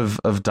whole lot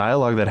of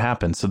dialogue that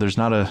happens. So it's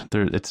not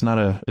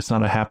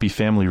a happy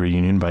family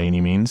reunion by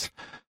any means.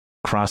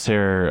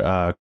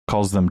 Crosshair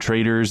calls them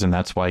traitors, and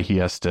that's why he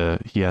has to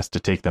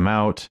take them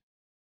out.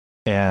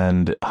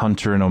 And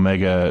Hunter and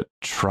Omega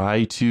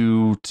try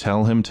to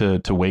tell him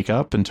to wake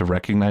up and to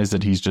recognize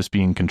that he's just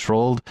being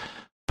controlled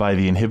by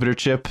the inhibitor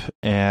chip.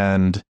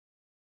 And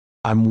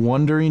I'm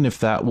wondering if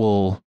that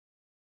will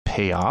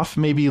pay off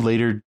maybe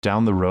later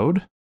down the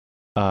road.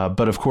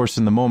 But of course,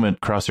 in the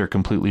moment, Crosshair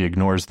completely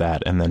ignores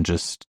that and then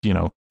just,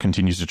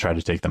 continues to try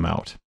to take them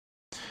out.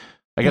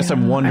 I guess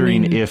I'm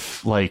wondering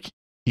if,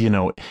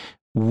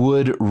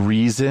 would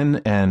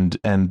reason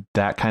and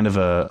that kind of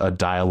a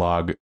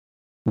dialogue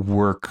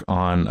work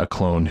on a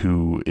clone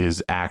who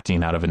is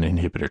acting out of an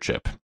inhibitor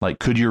chip? Like,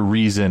 could your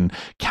reason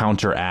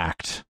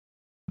counteract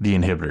the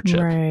inhibitor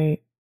chip? Right.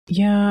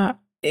 Yeah.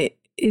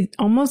 It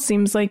almost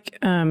seems like,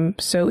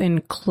 so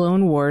in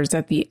Clone Wars,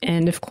 at the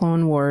end of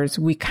Clone Wars,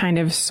 we kind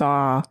of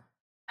saw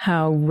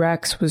how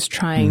Rex was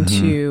trying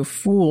to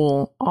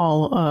fool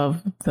all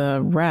of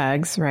the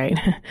Regs, right?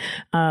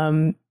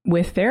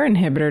 With their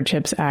inhibitor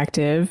chips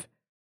active,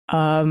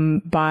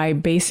 by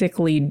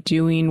basically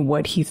doing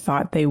what he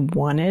thought they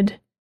wanted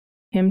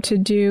him to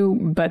do.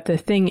 But the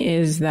thing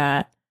is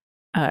that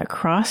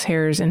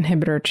Crosshair's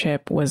inhibitor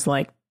chip was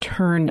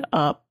turned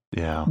up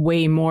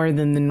way more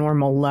than the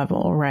normal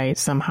level, right?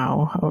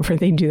 Somehow, however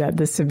they do that,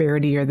 the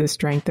severity or the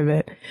strength of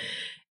it.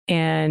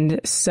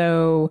 And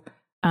so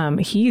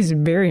he's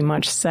very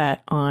much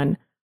set on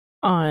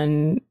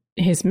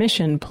his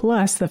mission,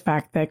 plus the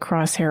fact that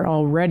Crosshair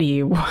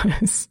already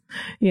was,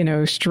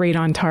 straight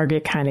on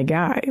target kind of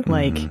guy,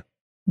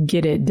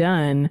 get it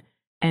done.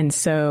 And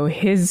so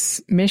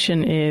his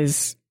mission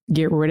is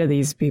get rid of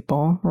these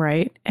people,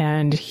 right?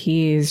 And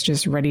he's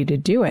just ready to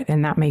do it.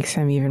 And that makes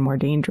him even more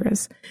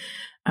dangerous.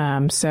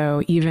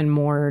 So even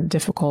more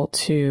difficult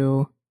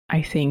to,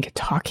 I think,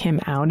 talk him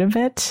out of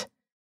it.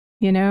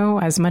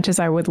 As much as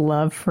I would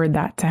love for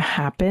that to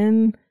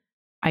happen,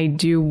 I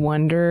do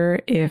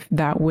wonder if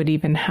that would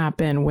even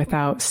happen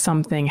without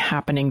something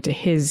happening to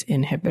his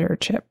inhibitor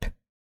chip.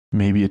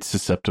 Maybe it's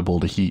susceptible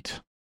to heat.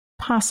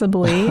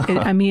 Possibly.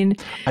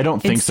 I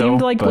don't think so. It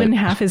seemed like when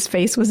half his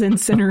face was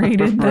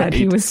incinerated that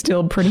he was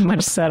still pretty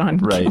much set on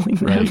killing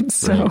them.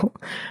 So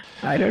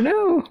I don't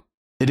know.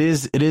 It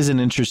is an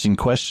interesting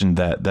question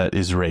that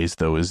is raised,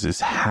 though, is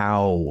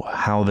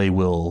how they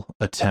will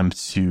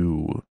attempt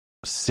to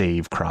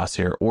save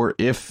Crosshair, or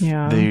if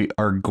they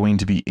are going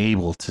to be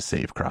able to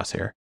save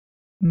Crosshair.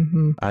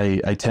 Mm-hmm.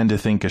 I tend to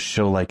think a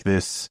show like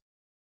this,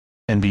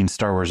 and being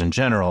Star Wars in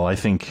general, I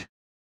think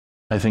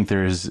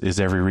there is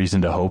every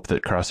reason to hope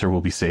that Crosshair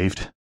will be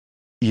saved.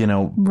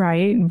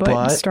 Right,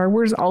 but Star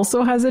Wars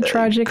also has a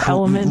tragic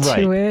element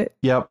to it.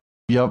 Yep.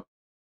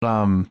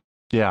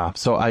 Yeah.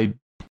 So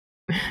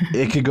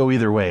it could go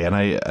either way,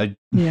 and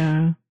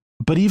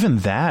But even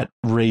that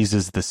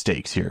raises the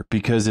stakes here,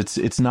 because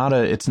it's not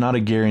a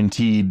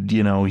guaranteed,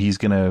 he's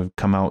going to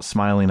come out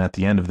smiling at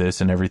the end of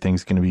this and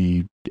everything's going to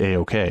be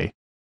A-okay.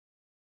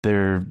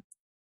 There's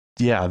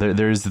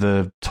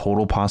the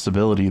total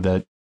possibility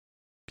that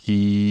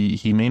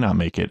he may not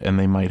make it, and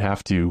they might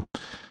have to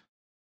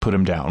put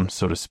him down,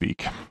 so to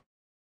speak.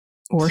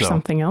 Or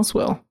something else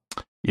will.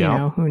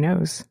 Yeah. Who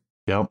knows?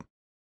 Yep.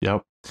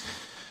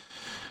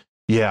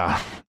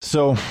 Yeah.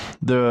 So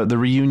the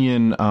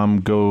reunion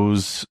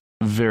goes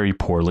very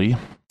poorly,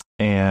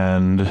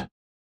 and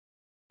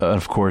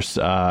of course,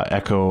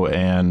 Echo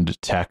and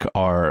Tech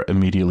are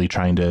immediately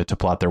trying to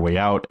plot their way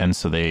out. And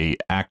so they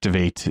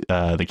activate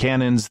the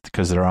cannons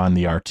because they're on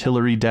the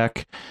artillery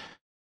deck.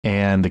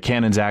 And the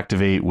cannons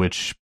activate,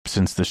 which,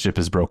 since the ship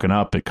is broken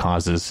up, it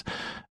causes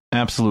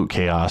absolute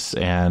chaos.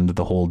 And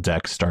the whole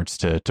deck starts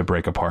to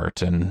break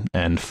apart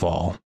and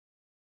fall,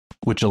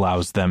 which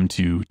allows them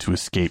to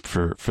escape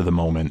for the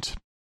moment.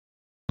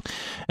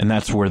 And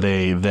that's where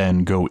they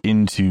then go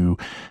into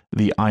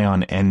the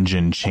ion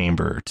engine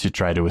chamber to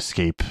try to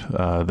escape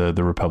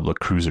the Republic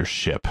cruiser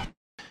ship.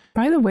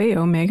 By the way,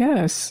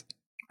 Omega's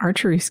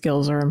archery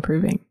skills are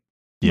improving.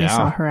 Yeah. We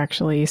saw her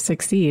actually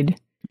succeed.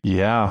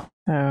 Yeah.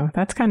 So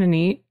that's kind of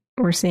neat.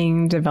 We're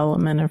seeing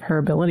development of her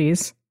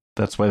abilities.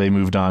 That's why they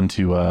moved on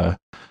to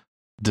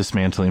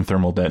dismantling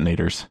thermal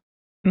detonators.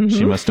 Mm-hmm.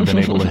 She must have been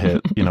able to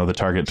hit, the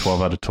target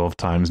 12 out of 12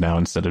 times now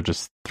instead of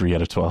just 3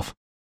 out of 12.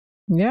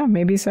 Yeah,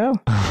 maybe so.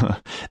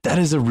 That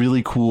is a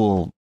really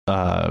cool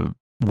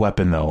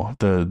weapon, though.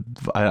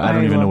 I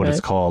don't even know what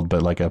it's called,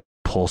 but like a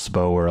pulse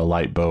bow or a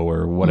light bow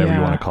or whatever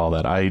you want to call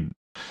that.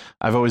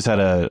 I've always had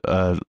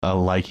a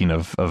liking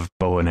of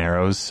bow and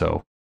arrows,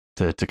 so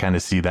to kind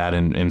of see that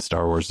in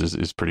Star Wars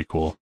is pretty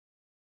cool.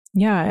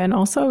 Yeah, and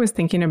also I was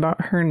thinking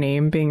about her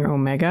name being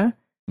Omega.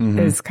 Mm-hmm.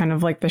 Is kind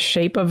of like the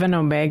shape of an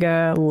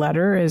Omega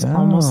letter is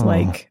almost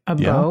like a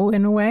bow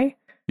in a way.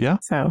 Yeah.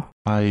 So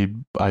I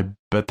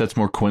bet that's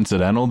more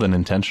coincidental than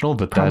intentional,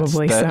 but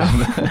probably so.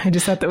 I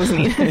just thought that was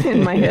neat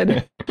in my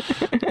head.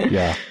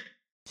 Yeah.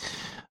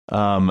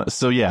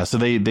 So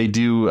they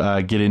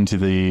do get into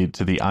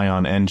the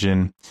ion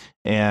engine,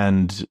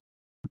 and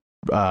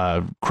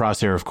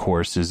Crosshair, of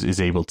course,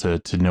 is able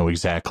to know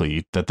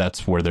exactly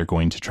that's where they're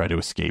going to try to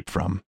escape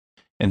from.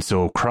 And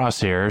so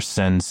Crosshair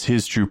sends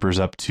his troopers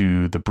up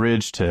to the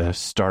bridge to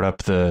start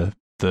up the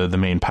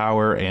main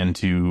power and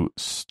to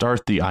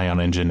start the ion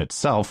engine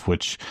itself,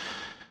 which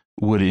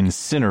would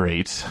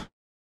incinerate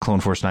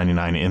Clone Force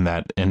 99 in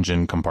that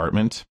engine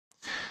compartment.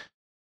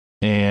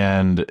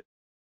 And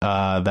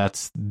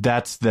that's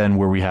then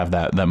where we have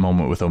that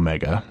moment with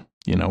Omega,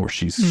 where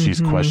she's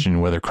questioning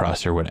whether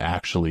Crosshair would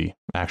actually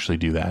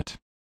do that.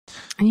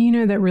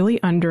 And that really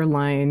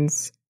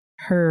underlines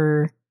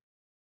her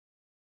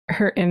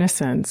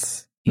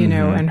innocence,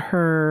 and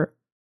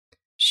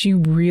she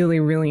really,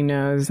 really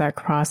knows that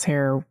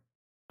Crosshair,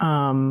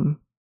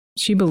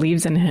 she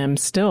believes in him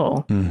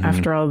still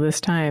after all this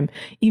time,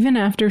 even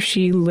after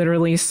she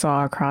literally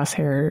saw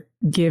Crosshair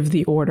give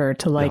the order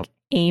to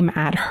aim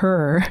at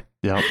her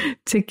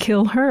to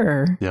kill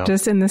her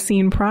just in the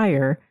scene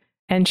prior.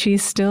 And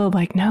she's still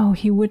like, no,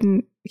 he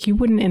wouldn't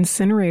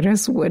incinerate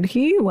us, would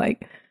he?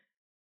 Like,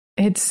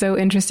 it's so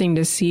interesting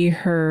to see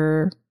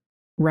her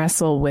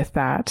wrestle with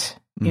that,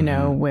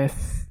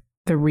 with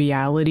the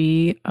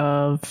reality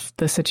of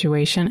the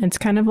situation. It's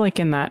kind of like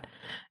in that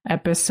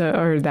episode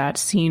or that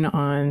scene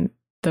on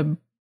the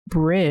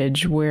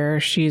bridge where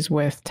she's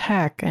with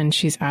Tech and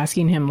she's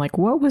asking him, like,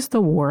 what was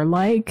the war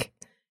like?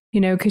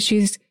 Because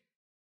she's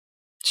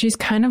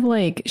kind of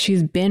like,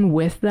 she's been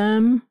with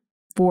them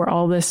for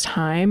all this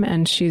time,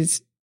 and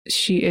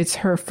it's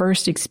her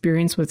first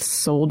experience with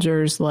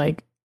soldiers,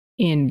 like,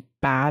 in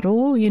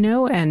battle,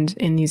 and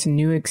in these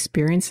new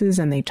experiences,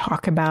 and they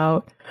talk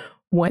about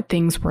what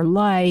things were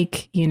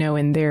like,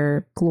 in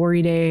their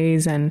glory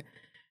days. And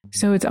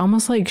so it's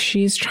almost like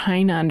she's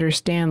trying to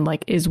understand,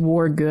 like, is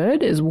war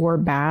good? Is war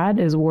bad?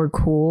 Is war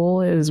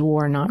cool? Is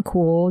war not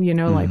cool?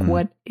 Like,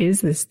 what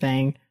is this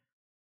thing?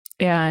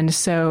 And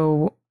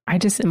so I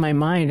just, in my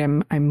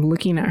mind, I'm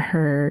looking at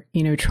her,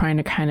 trying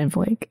to kind of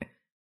like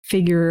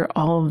figure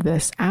all of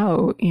this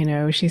out.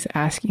 She's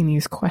asking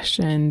these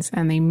questions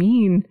and they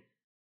mean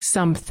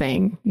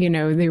something,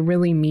 they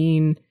really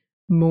mean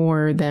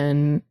more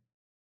than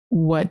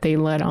what they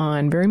let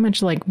on. Very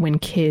much like when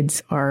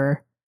kids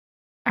are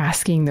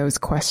asking those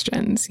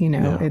questions,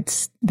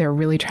 they're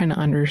really trying to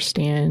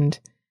understand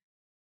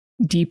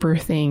deeper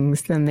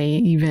things than they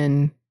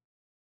even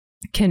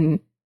can,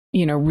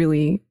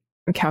 really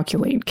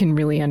calculate, can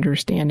really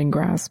understand and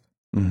grasp.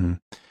 Mm-hmm.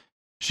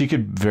 She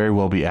could very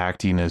well be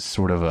acting as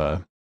sort of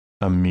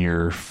a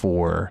mirror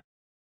for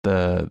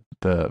the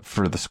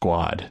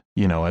squad,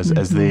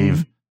 as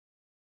they've,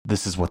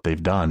 this is what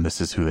they've done,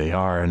 this is who they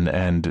are,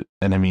 and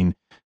I mean,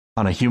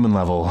 on a human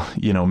level,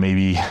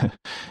 maybe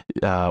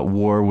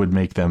war would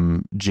make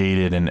them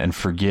jaded and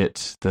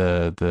forget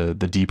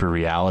the deeper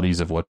realities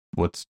of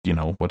what's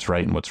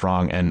right and what's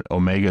wrong. And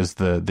Omega's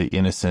the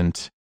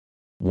innocent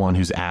one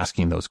who's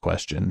asking those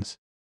questions,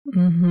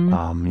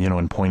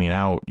 and pointing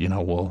out,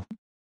 well,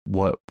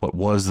 what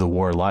was the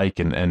war like,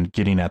 and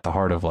getting at the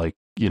heart of, like,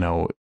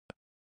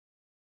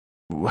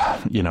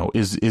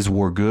 is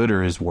war good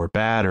or is war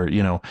bad, or,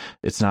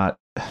 it's not.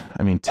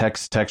 I mean,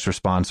 Tech's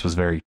response was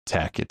very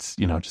Tech. It's,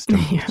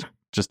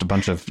 just a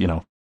bunch of,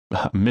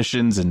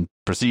 missions and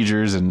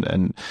procedures,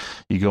 and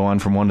you go on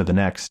from one to the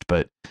next.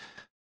 But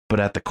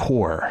at the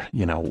core,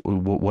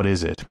 what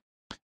is it?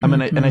 I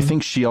mean, and I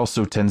think she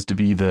also tends to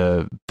be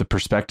the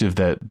perspective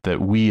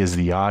that we as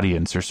the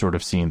audience are sort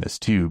of seeing this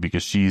too,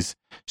 because she's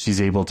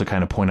able to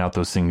kind of point out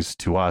those things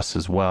to us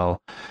as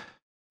well.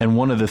 And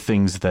one of the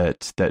things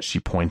that she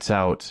points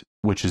out,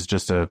 which is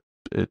just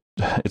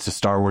it's a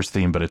Star Wars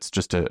theme, but it's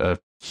just a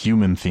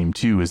human theme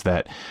too, is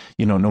that,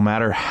 you know, no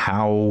matter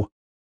how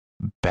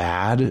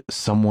bad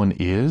someone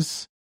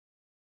is,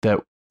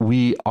 that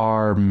we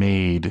are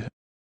made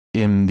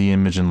in the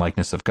image and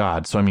likeness of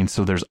God. So, I mean,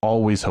 so there's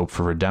always hope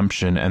for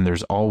redemption, and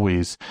there's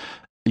always,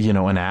 you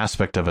know, an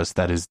aspect of us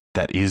that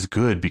is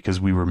good because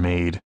we were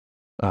made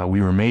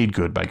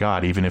good by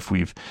God, even if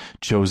we've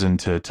chosen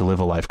to live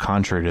a life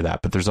contrary to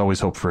that. But there's always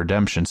hope for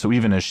redemption. So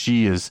even as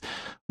she is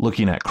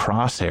looking at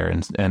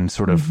Crosshair and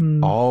sort of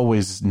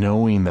always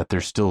knowing that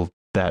there's still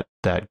that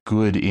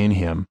good in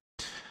him,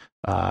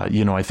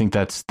 you know, I think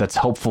that's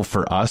helpful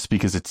for us,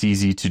 because it's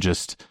easy to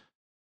just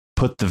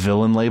put the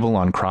villain label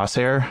on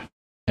Crosshair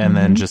and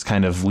then just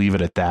kind of leave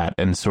it at that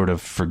and sort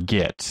of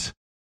forget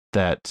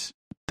that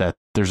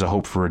there's a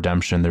hope for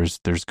redemption.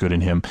 There's good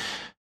in him.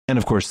 And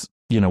of course,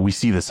 you know, we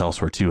see this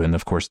elsewhere too. And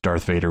of course,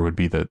 Darth Vader would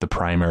be the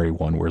primary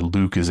one, where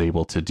Luke is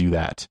able to do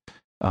that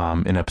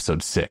in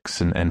episode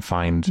 6 and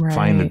find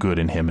the good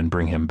in him and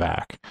bring him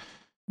back.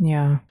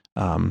 Yeah.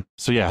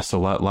 So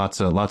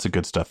lots of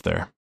good stuff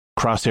there.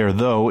 Crosshair,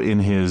 though, in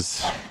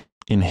his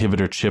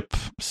inhibitor chip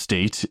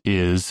state,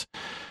 is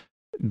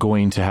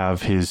going to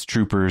have his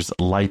troopers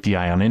light the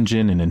ion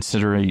engine and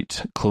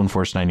incinerate Clone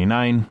Force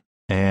 99.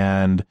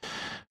 And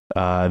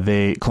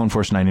Clone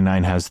Force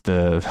 99 has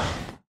the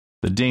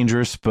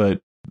dangerous,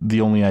 but the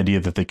only idea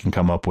that they can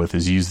come up with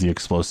is use the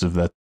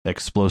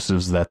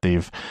explosives that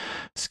they've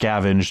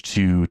scavenged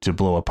to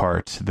blow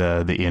apart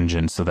the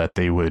engine, so that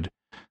they would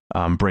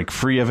break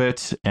free of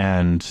it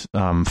and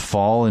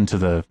fall into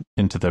the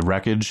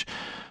wreckage,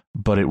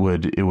 but it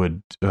would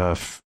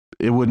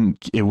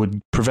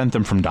prevent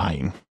them from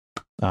dying,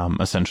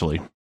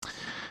 essentially.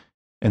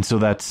 And so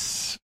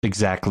that's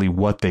exactly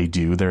what they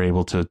do. They're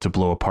able to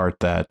blow apart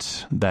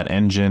that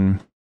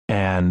engine.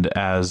 And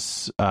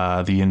as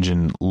the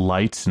engine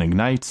lights and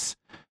ignites,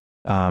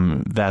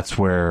 that's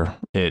where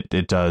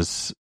it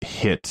does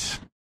hit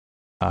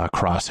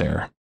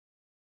Crosshair.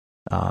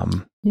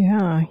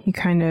 Yeah, he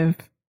kind of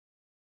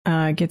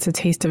gets a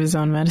taste of his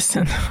own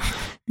medicine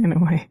in a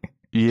way.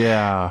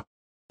 Yeah,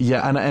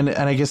 and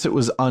I guess it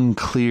was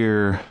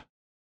unclear.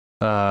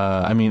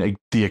 I mean,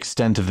 the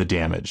extent of the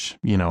damage.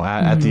 You know,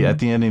 at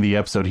the end of the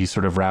episode, he's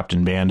sort of wrapped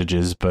in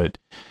bandages, but.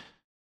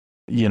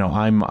 You know,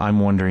 I'm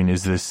wondering,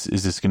 is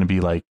this going to be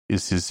like,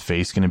 is his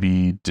face going to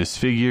be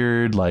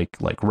disfigured like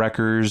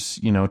Wrecker's,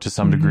 you know, to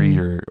some degree,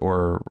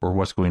 or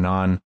what's going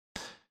on?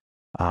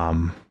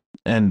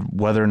 And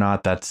whether or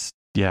not has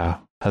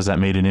that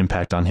made an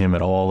impact on him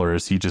at all, or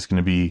is he just going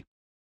to be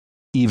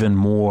even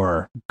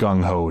more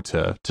gung-ho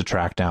to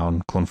track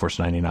down Clone Force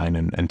 99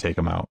 and take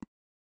him out?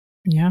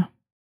 Yeah.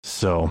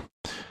 So,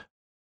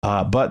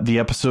 but the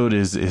episode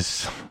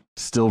is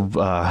still,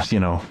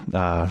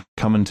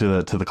 coming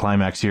to the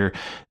climax here.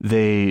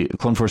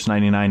 Clone Force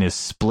 99 is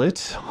split.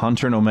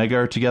 Hunter and Omega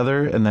are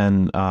together, and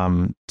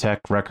then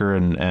Tech, Wrecker,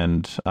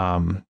 and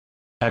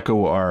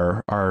Echo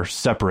are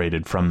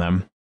separated from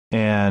them.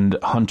 And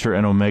Hunter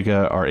and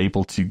Omega are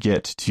able to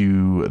get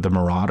to the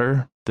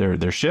Marauder,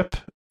 their ship,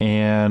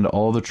 and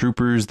all the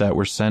troopers that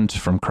were sent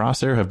from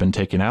Crosshair have been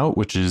taken out,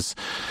 which is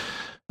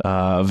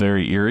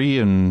very eerie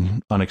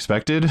and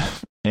unexpected.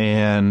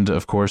 And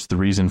of course, the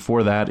reason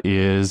for that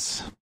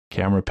is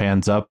camera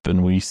pans up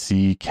and we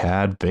see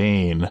Cad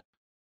Bane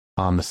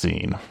on the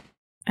scene.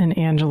 And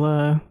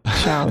Angela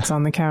shouts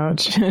on the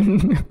couch,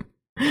 and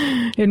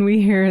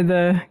we hear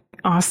the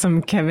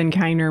awesome Kevin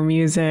Kiner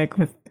music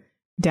with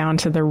down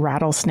to the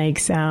rattlesnake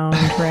sound,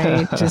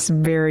 right? Just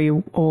very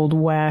Old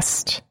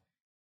West,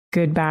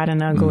 good, bad,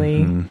 and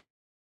ugly. Mm-hmm.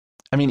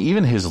 I mean,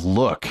 even his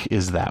look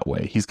is that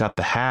way. He's got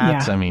the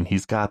hat. Yeah. I mean,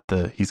 he's got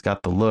the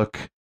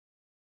look.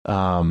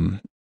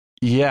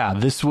 Yeah,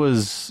 this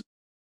was,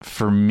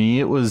 for me,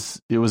 it was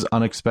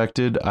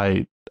unexpected.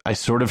 I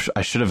should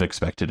have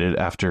expected it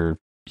after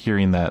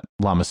hearing that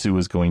Lama Su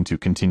was going to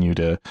continue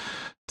to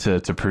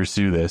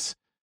pursue this.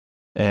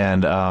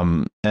 And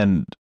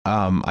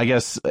I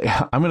guess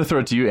I'm going to throw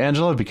it to you,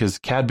 Angela, because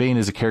Cad Bane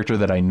is a character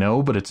that I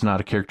know, but it's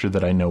not a character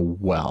that I know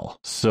well.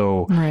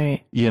 So,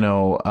 right. You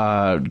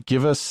know,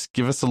 give us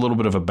a little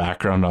bit of a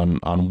background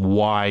on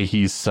why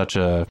he's such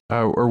a,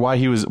 or why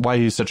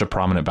he's such a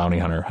prominent bounty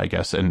hunter, I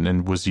guess,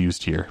 and was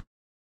used here.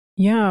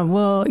 Yeah,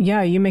 well,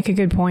 yeah, you make a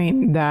good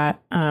point that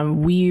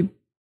we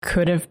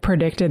could have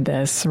predicted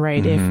this,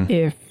 right? Mm-hmm.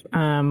 If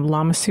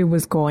Lama Su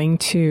was going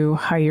to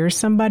hire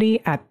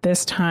somebody at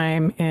this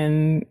time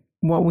in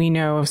what we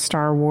know of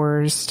Star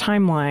Wars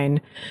timeline,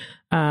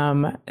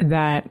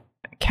 that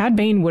Cad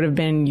Bane would have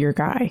been your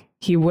guy.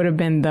 He would have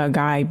been the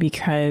guy,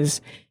 because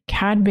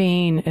Cad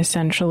Bane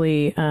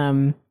essentially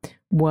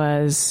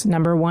was,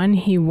 number one,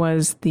 he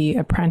was the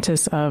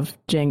apprentice of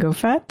Jango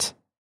Fett.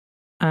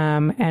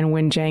 And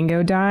when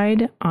Jango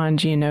died on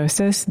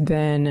Geonosis,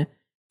 then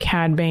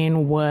Cad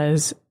Bane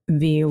was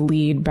the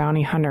lead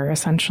bounty hunter,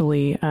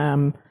 essentially,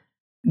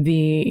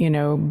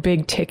 the,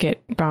 big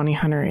ticket bounty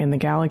hunter in the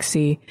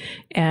galaxy.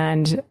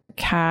 And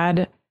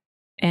Cad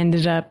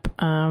ended up,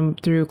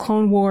 through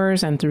Clone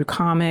Wars and through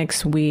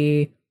comics,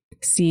 we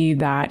see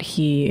that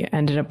he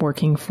ended up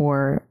working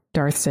for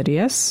Darth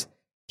Sidious.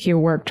 He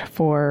worked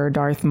for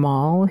Darth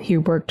Maul. He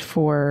worked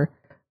for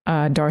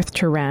Darth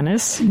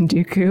Tyrannus,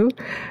 Dooku.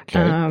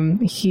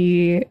 Okay.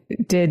 He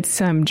did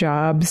some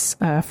jobs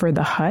for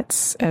the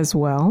Hutts as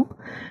well.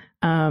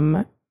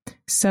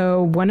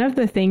 So one of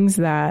the things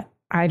that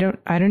I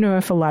don't know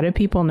if a lot of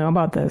people know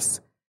about this,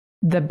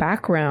 the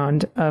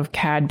background of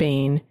Cad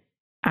Bane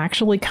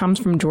actually comes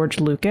from George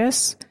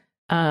Lucas.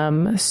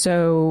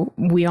 So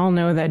we all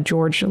know that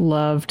George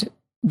loved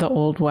the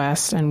Old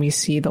West, and we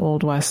see the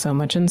Old West so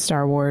much in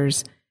Star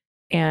Wars.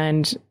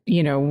 And,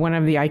 one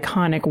of the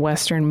iconic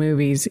Western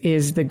movies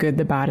is The Good,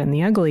 the Bad, and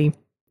the Ugly.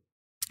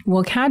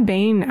 Well, Cad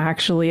Bane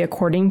actually,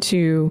 according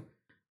to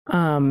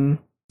Dave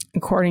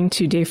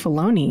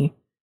Filoni,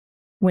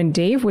 when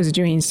Dave was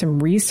doing some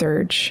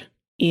research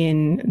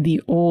in the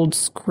old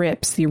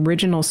scripts, the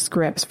original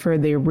scripts for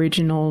the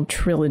original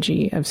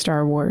trilogy of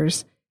Star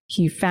Wars,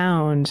 he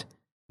found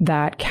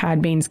that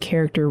Cad Bane's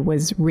character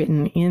was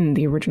written in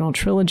the original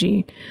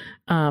trilogy,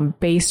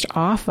 based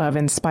off of,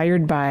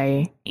 inspired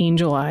by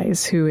Angel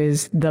Eyes, who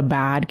is the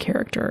bad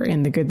character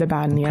in The Good, the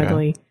Bad, and the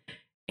Ugly.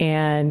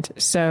 And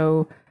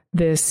so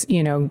this,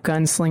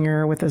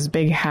 gunslinger with this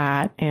big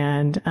hat,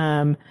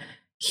 and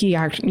he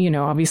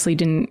obviously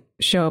didn't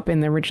show up in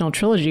the original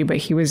trilogy, but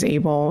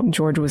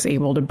George was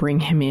able to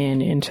bring him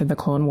into the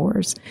Clone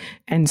Wars.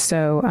 And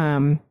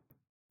so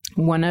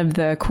one of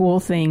the cool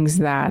things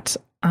that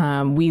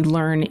we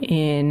learn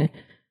in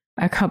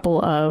a couple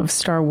of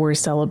Star Wars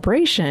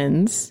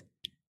celebrations,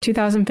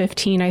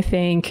 2015, I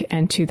think,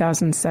 and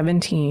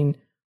 2017,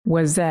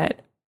 was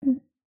that,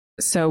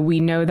 so we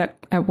know that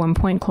at one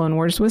point Clone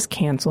Wars was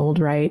canceled,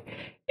 right?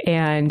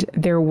 And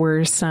there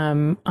were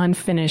some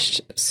unfinished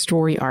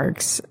story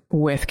arcs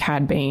with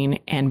Cad Bane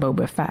and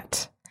Boba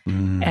Fett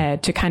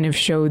to kind of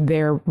show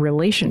their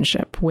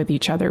relationship with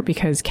each other,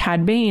 because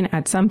Cad Bane,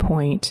 at some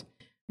point,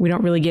 we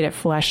don't really get it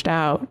fleshed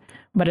out,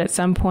 but at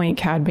some point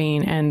Cad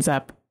Bane ends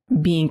up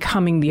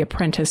becoming the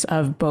apprentice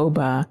of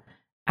Boba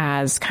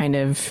as kind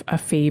of a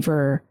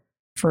favor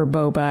for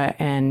Boba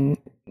and,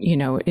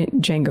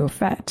 Jango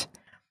Fett.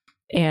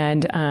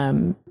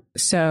 And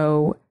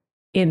so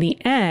in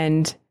the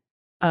end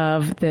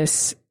of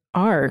this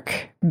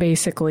arc,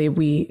 basically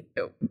we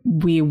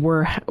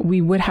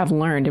would have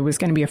learned it was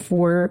going to be a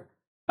 4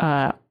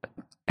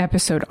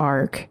 episode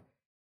arc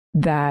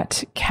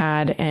that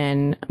Cad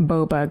and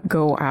Boba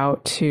go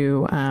out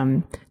to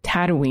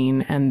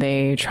Tatooine, and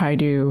they try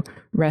to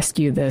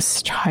rescue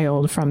this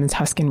child from the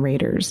Tusken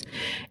Raiders.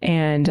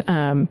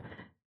 And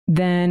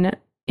then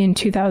in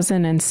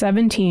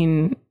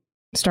 2017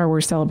 Star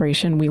Wars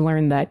Celebration, we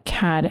learned that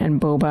Cad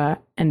and Boba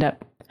end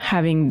up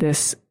having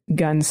this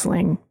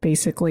gunsling,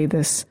 basically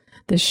this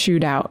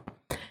shootout,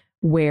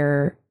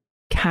 where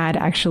Cad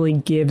actually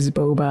gives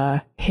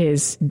Boba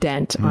his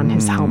dent on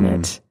his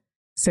helmet.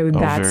 So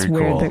that's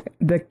where cool.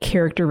 the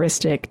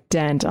characteristic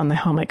dent on the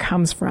helmet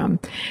comes from.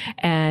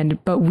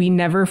 But we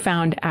never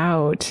found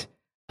out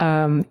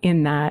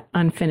in that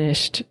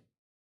unfinished,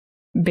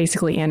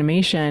 basically,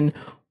 animation,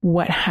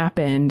 what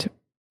happened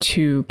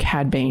to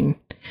Cad Bane.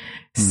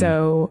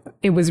 So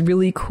it was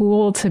really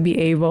cool to be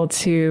able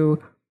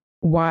to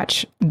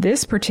watch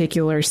this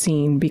particular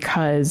scene,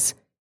 because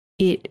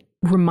it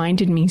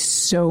reminded me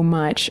so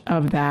much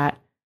of that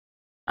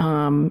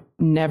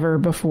never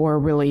before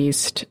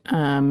released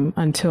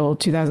until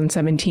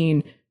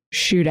 2017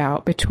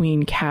 shootout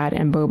between Cad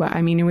and Boba.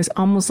 I mean, it was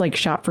almost like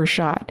shot for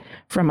shot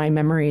from my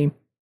memory.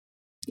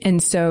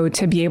 And so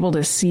to be able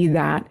to see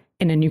that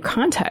in a new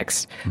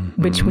context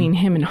between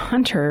him and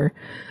Hunter,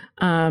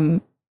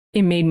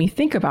 it made me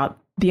think about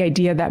the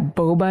idea that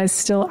Boba is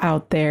still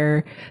out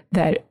there,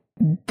 that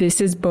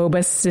this is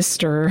Boba's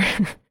sister,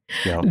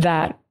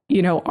 that,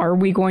 are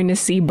we going to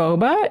see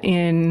Boba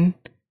in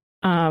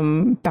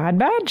Bad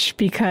Batch?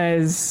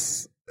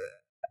 Because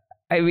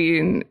I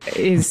mean,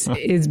 is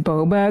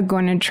Boba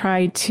going to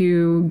try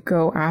to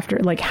go after,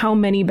 like, how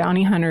many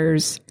bounty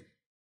hunters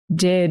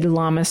did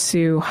Lama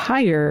Su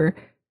hire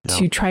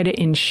to try to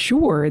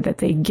ensure that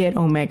they get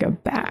Omega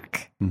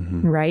back?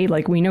 Right?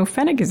 Like, we know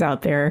Fennec is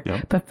out there,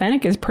 but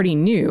Fennec is pretty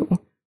new,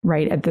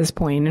 right, at this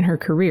point in her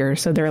career.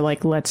 So they're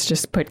like, let's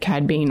just put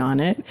Cad Bane on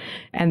it.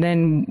 And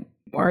then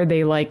are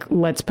they like,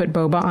 let's put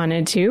Boba on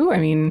it too? I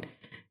mean,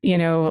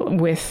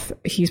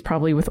 he's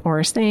probably with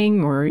Aurra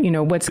Sing, or,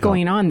 what's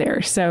going on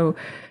there. So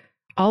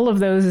all of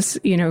those,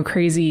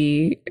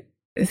 crazy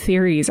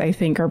theories, I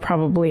think, are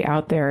probably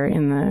out there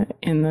in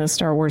the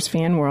Star Wars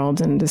fan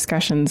world and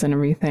discussions and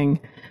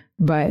everything.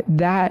 But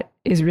that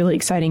is really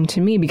exciting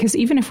to me, because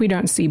even if we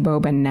don't see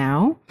Boba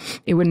now,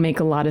 it would make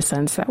a lot of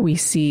sense that we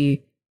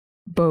see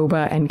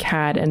Boba and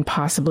Cad and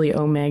possibly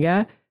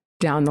Omega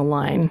down the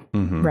line,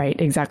 right?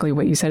 Exactly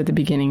what you said at the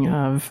beginning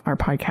of our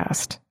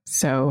podcast.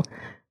 So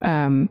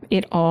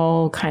it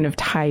all kind of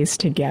ties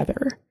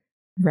together.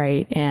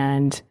 Right.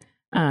 And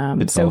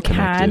so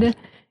Cad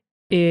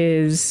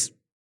is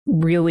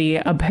really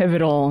a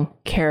pivotal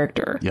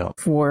character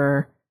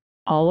for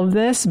all of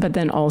this, but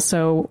then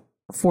also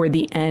for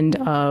the end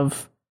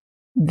of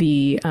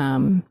the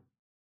I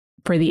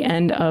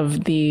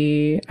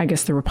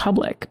guess the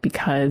Republic,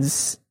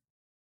 because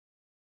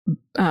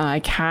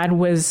Cad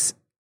was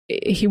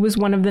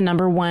one of the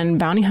number one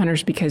bounty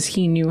hunters because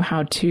he knew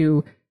how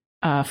to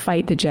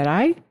fight the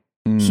Jedi.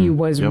 He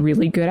was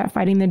really good at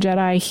fighting the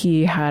Jedi.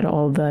 He had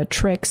all the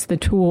tricks, the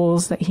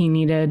tools that he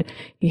needed.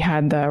 He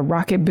had the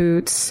rocket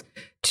boots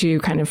to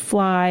kind of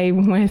fly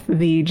with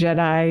the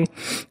Jedi.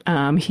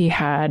 He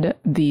had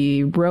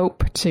the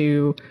rope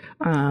to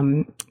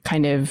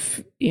kind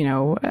of,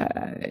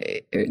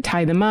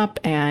 tie them up.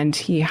 And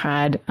he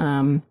had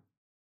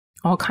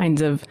all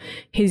kinds of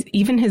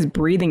his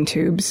breathing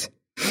tubes.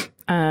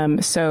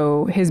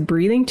 So his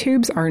breathing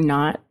tubes are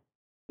not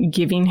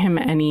giving him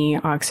any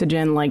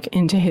oxygen like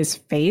into his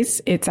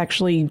face. It's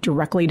actually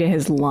directly to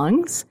his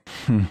lungs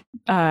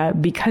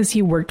because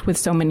he worked with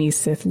so many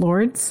Sith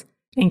Lords.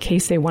 In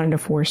case they wanted to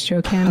force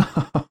choke him,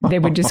 they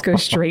would just go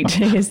straight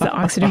to the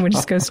oxygen would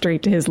just go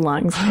straight to his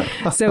lungs.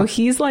 So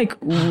he's like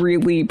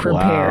really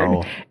prepared.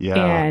 Wow.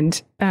 Yeah.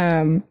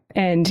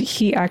 And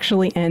he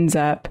actually ends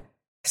up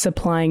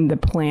supplying the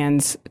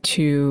plans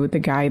to the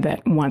guy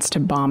that wants to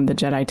bomb the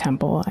Jedi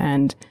Temple.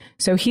 And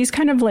so he's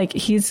kind of like,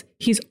 he's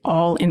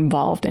all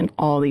involved in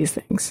all these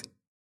things.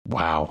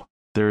 Wow.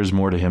 There's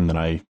more to him than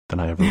I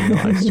ever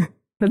realized.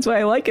 That's why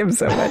I like him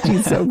so much.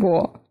 He's so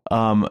cool.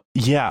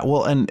 Yeah,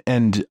 well,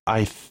 and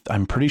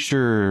I'm pretty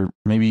sure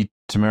maybe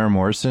Tamara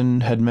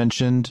Morrison had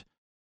mentioned,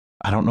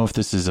 I don't know if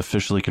this is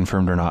officially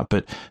confirmed or not,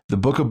 but the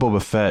Book of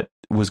Boba Fett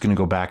was going to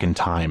go back in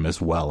time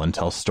as well and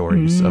tell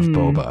stories of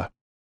Boba.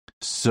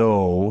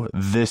 So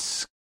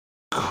this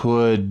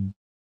could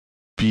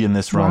be in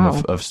this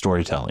realm of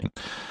storytelling.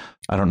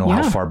 I don't know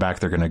how far back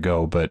they're going to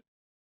go, but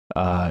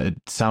it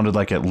sounded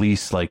like at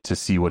least like to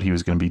see what he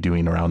was going to be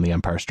doing around The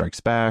Empire Strikes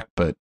Back,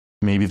 but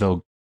maybe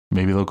they'll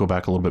go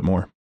back a little bit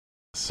more.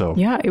 So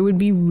yeah, it would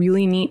be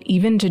really neat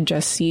even to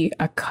just see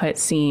a cut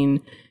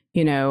scene,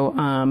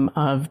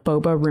 of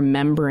Boba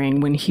remembering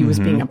when he was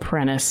being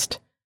apprenticed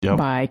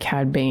by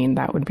Cad Bane.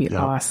 That would be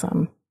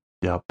awesome.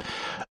 Yep.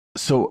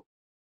 So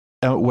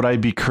would I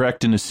be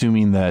correct in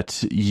assuming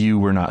that you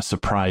were not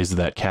surprised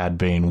that Cad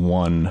Bane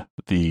won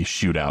the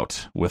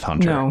shootout with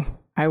Hunter? No,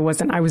 I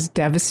wasn't. I was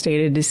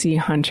devastated to see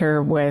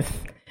Hunter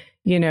with,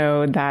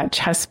 that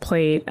chest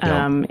plate.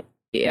 But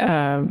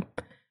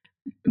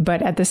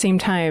at the same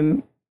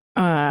time,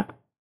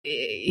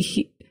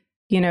 he,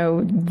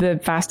 the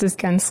fastest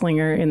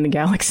gunslinger in the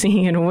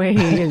galaxy in a way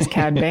is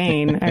Cad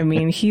Bane. I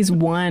mean, he's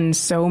won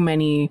so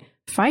many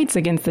fights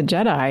against the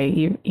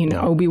Jedi,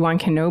 Obi-Wan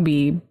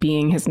Kenobi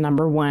being his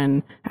number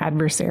one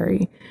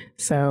adversary.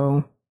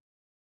 So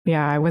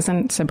yeah, I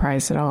wasn't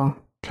surprised at all.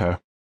 Okay.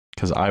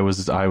 Cause I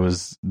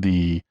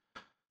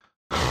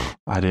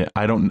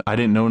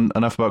didn't know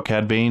enough about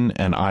Cad Bane,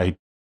 and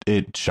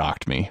it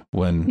shocked me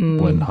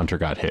when Hunter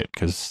got hit,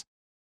 cause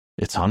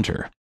it's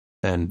Hunter.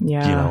 And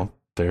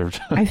they're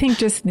I think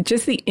just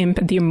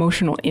the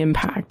emotional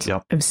impact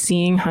of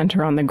seeing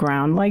Hunter on the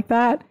ground like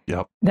that.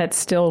 That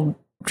still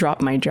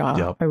dropped my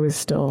jaw. I was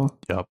still.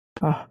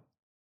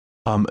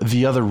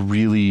 The other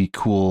really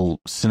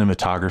cool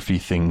cinematography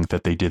thing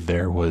that they did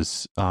there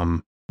was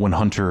when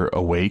Hunter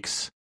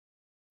awakes,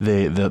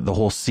 the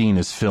whole scene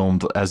is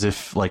filmed as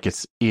if like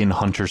it's in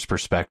Hunter's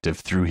perspective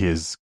through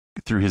his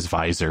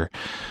visor,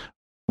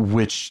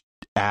 which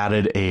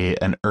added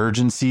an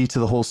urgency to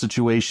the whole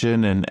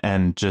situation,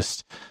 and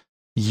just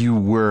you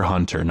were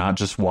Hunter, not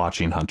just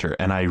watching Hunter,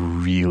 and I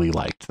really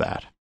liked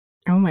that.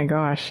 Oh my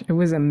gosh, it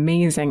was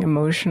amazing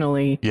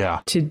emotionally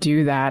to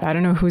do that. I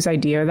don't know whose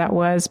idea that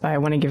was, but I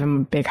want to give him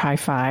a big high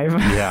five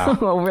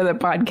over the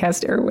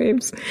podcast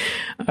airwaves.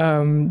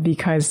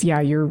 Because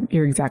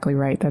you're exactly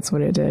right. That's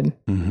what it did.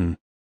 Mm-hmm.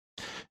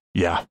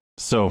 Yeah.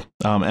 So,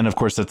 and of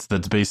course that's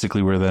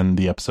basically where then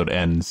the episode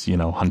ends.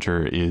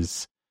 Hunter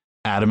is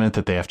adamant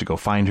that they have to go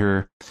find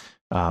her,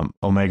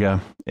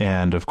 Omega,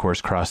 and of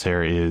course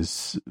Crosshair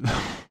is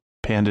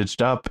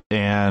bandaged up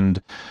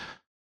and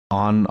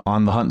on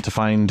the hunt to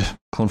find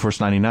Clone Force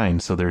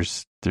 99. So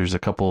there's a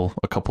couple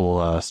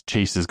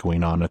chases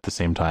going on at the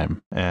same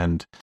time,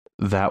 and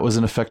that was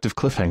an effective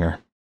cliffhanger.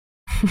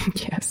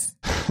 Yes,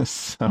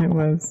 so, it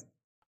was.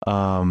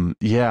 I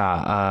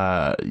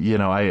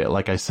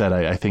like I said,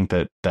 I think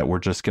that we're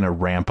just going to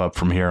ramp up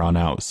from here on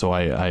out. So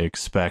I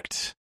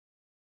expect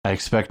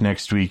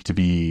next week to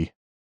be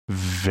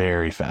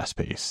very fast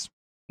paced.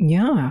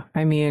 Yeah.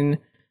 I mean,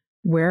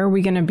 where are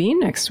we going to be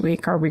next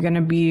week? Are we going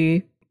to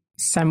be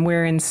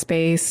somewhere in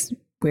space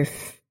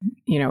with,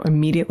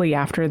 immediately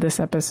after this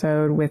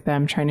episode with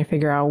them trying to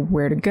figure out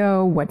where to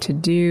go, what to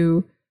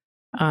do?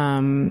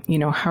 How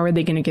are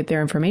they going to get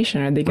their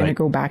information? Are they going to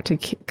go back to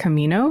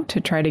Kamino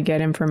to try to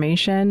get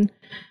information?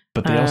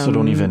 But they also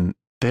don't even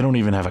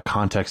have a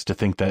context to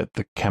think that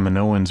the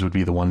Kaminoans would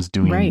be the ones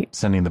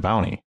sending the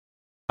bounty.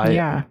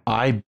 I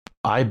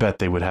I bet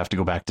they would have to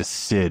go back to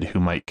Sid, who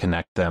might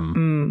connect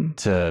them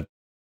to,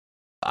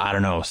 I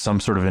don't know, some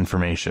sort of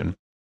information.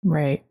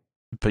 Right.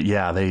 But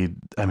yeah,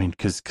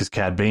 because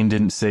Cad Bane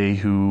didn't say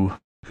who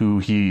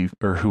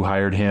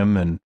hired him,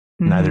 and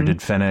neither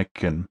did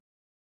Fennec. And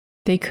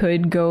they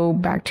could go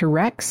back to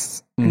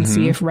Rex and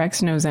see if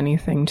Rex knows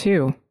anything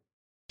too.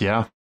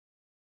 Yeah.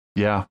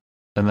 Yeah.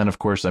 And then, of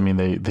course, I mean,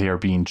 they are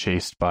being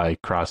chased by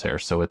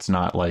Crosshair, so it's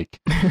not like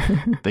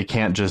they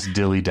can't just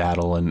dilly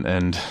daddle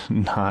and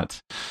not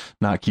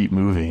keep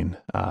moving.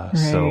 Right.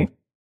 So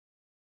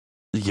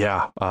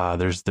yeah,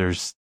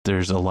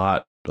 there's a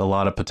lot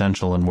of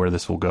potential in where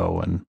this will go,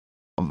 and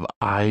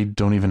I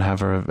don't even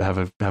have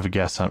a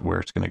guess on where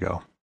it's going to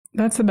go.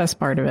 That's the best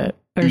part of it.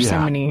 There's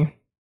so many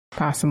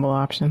possible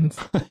options.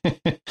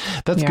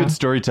 That's good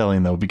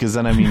storytelling, though, because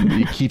then, I mean,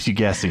 it keeps you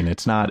guessing.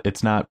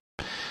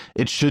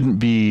 It shouldn't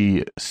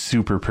be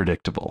super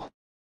predictable.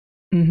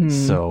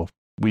 So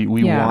we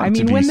want to be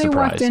surprised. I mean, when they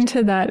walked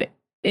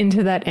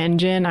into that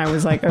engine, I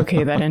was like,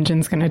 okay, that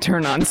engine's going to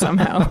turn on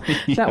somehow.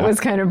 That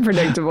was kind of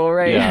predictable,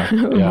 right?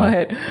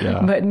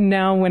 But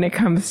now when it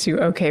comes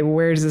to, okay,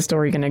 where's the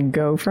story going to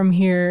go from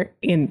here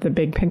in the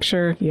big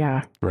picture?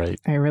 Yeah. Right.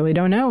 I really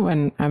don't know.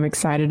 And I'm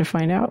excited to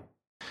find out.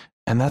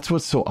 And that's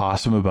what's so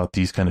awesome about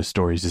these kind of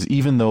stories is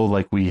even though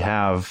like we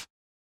have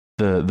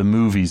the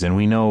movies and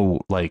we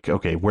know like,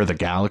 okay, where the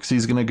galaxy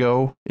is going to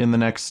go in the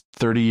next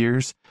 30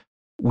 years,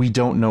 we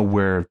don't know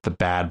where the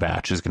Bad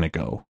Batch is going to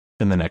go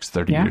in the next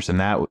 30 years. And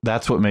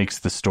that's what makes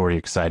the story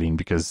exciting,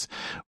 because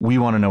we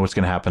want to know what's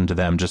going to happen to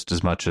them just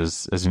as much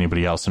as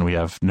anybody else. And we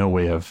have no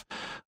way of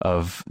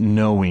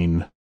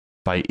knowing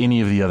by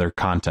any of the other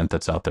content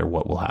that's out there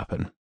what will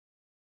happen.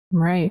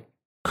 Right.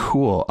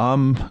 Cool.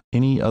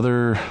 Any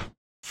other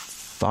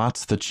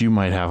thoughts that you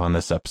might have on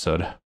this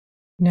episode?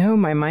 No,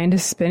 my mind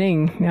is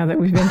spinning now that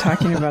we've been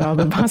talking about all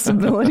the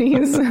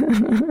possibilities.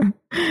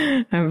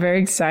 I'm very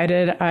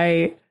excited.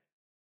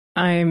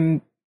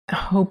 I'm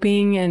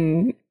hoping,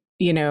 and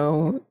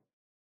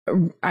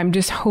I'm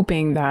just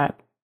hoping that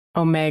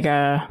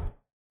Omega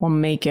will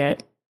make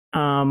it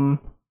through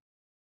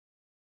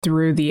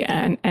the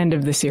end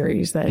of the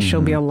series, that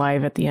she'll be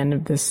alive at the end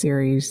of this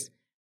series,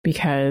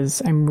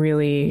 because I'm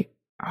really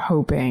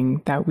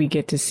hoping that we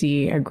get to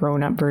see a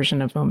grown-up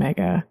version of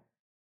Omega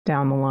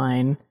down the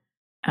line.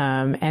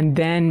 And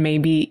then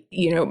maybe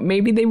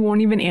they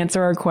won't even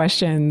answer our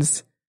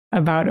questions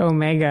about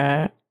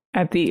Omega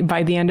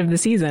by the end of the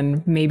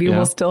season. Maybe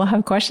we'll still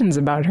have questions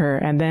about her,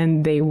 and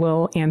then they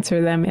will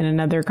answer them in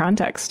another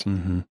context.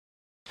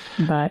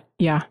 But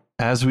yeah,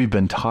 as we've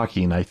been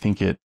talking, I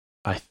think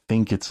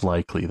it's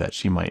likely that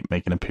she might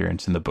make an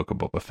appearance in the Book of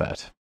Boba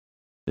Fett.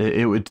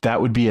 That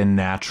would be a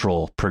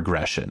natural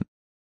progression.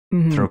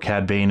 Throw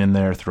Cad Bane in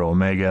there, throw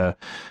Omega.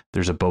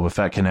 There's a Boba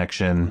Fett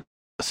connection.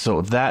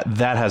 So that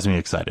has me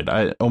excited.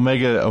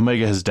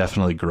 Omega has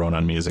definitely grown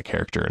on me as a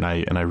character, and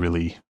I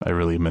really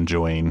am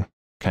enjoying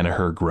kind of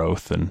her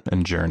growth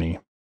and journey.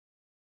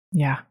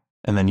 Yeah.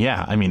 And then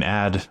I mean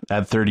add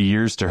 30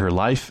 years to her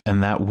life,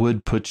 and that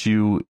would put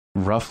you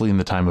roughly in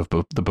the time of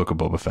the Book of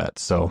Boba Fett.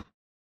 So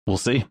we'll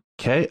see.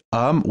 Okay.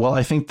 Well,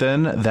 I think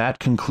then that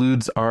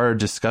concludes our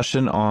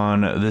discussion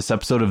on this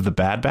episode of The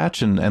Bad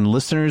Batch. And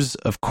listeners,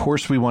 of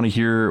course, we want to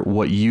hear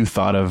what you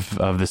thought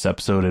of this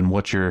episode and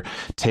what your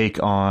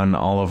take on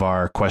all of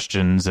our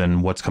questions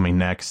and what's coming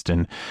next.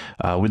 And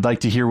we'd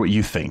like to hear what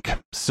you think.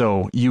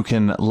 So you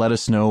can let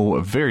us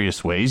know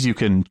various ways. You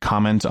can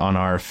comment on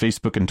our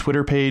Facebook and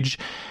Twitter page.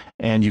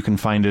 And you can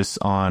find us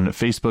on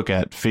Facebook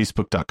at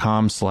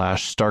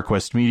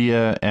facebook.com/StarQuest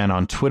Media and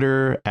on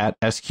Twitter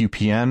at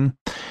SQPN.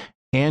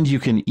 And you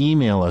can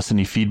email us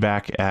any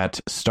feedback at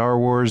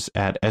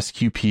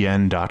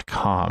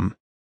starwars@sqpn.com.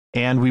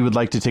 And we would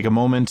like to take a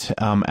moment,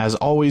 as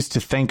always,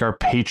 to thank our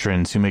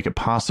patrons who make it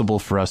possible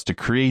for us to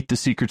create the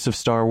Secrets of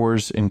Star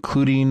Wars,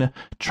 including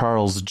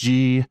Charles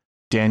G.,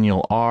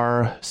 Daniel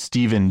R.,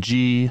 Stephen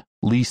G.,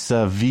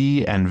 Lisa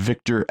V., and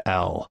Victor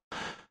L.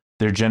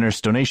 Their generous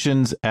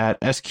donations at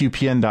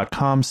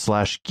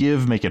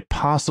sqpn.com/give make it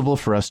possible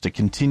for us to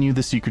continue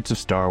the Secrets of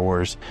Star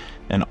Wars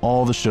and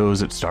all the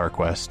shows at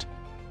StarQuest.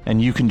 And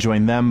you can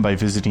join them by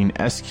visiting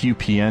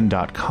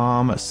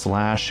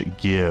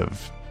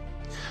sqpn.com/give.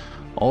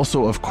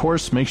 Also, of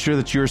course, make sure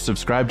that you're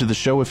subscribed to the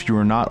show if you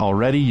are not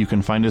already. You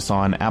can find us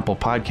on Apple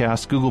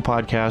Podcasts, Google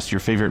Podcasts, your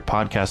favorite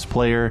podcast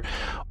player,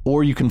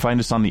 or you can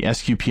find us on the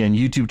SQPN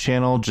YouTube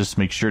channel. Just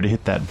make sure to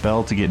hit that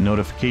bell to get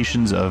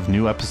notifications of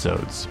new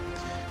episodes.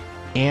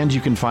 And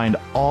you can find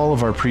all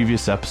of our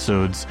previous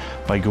episodes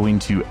by going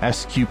to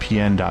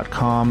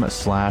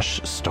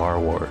sqpn.com/Star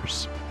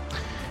Wars.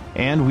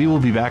 And we will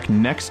be back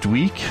next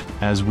week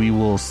as we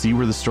will see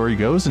where the story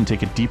goes and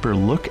take a deeper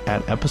look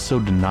at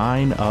episode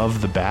 9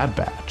 of The Bad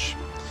Batch.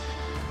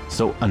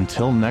 So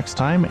until next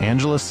time,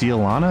 Angela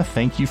Cialana,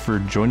 thank you for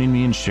joining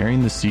me and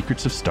sharing the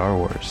secrets of Star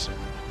Wars.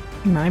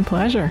 My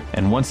pleasure.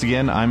 And once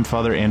again, I'm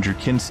Father Andrew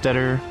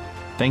Kinstetter.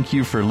 Thank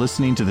you for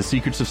listening to the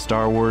Secrets of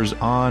Star Wars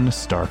on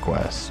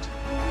StarQuest.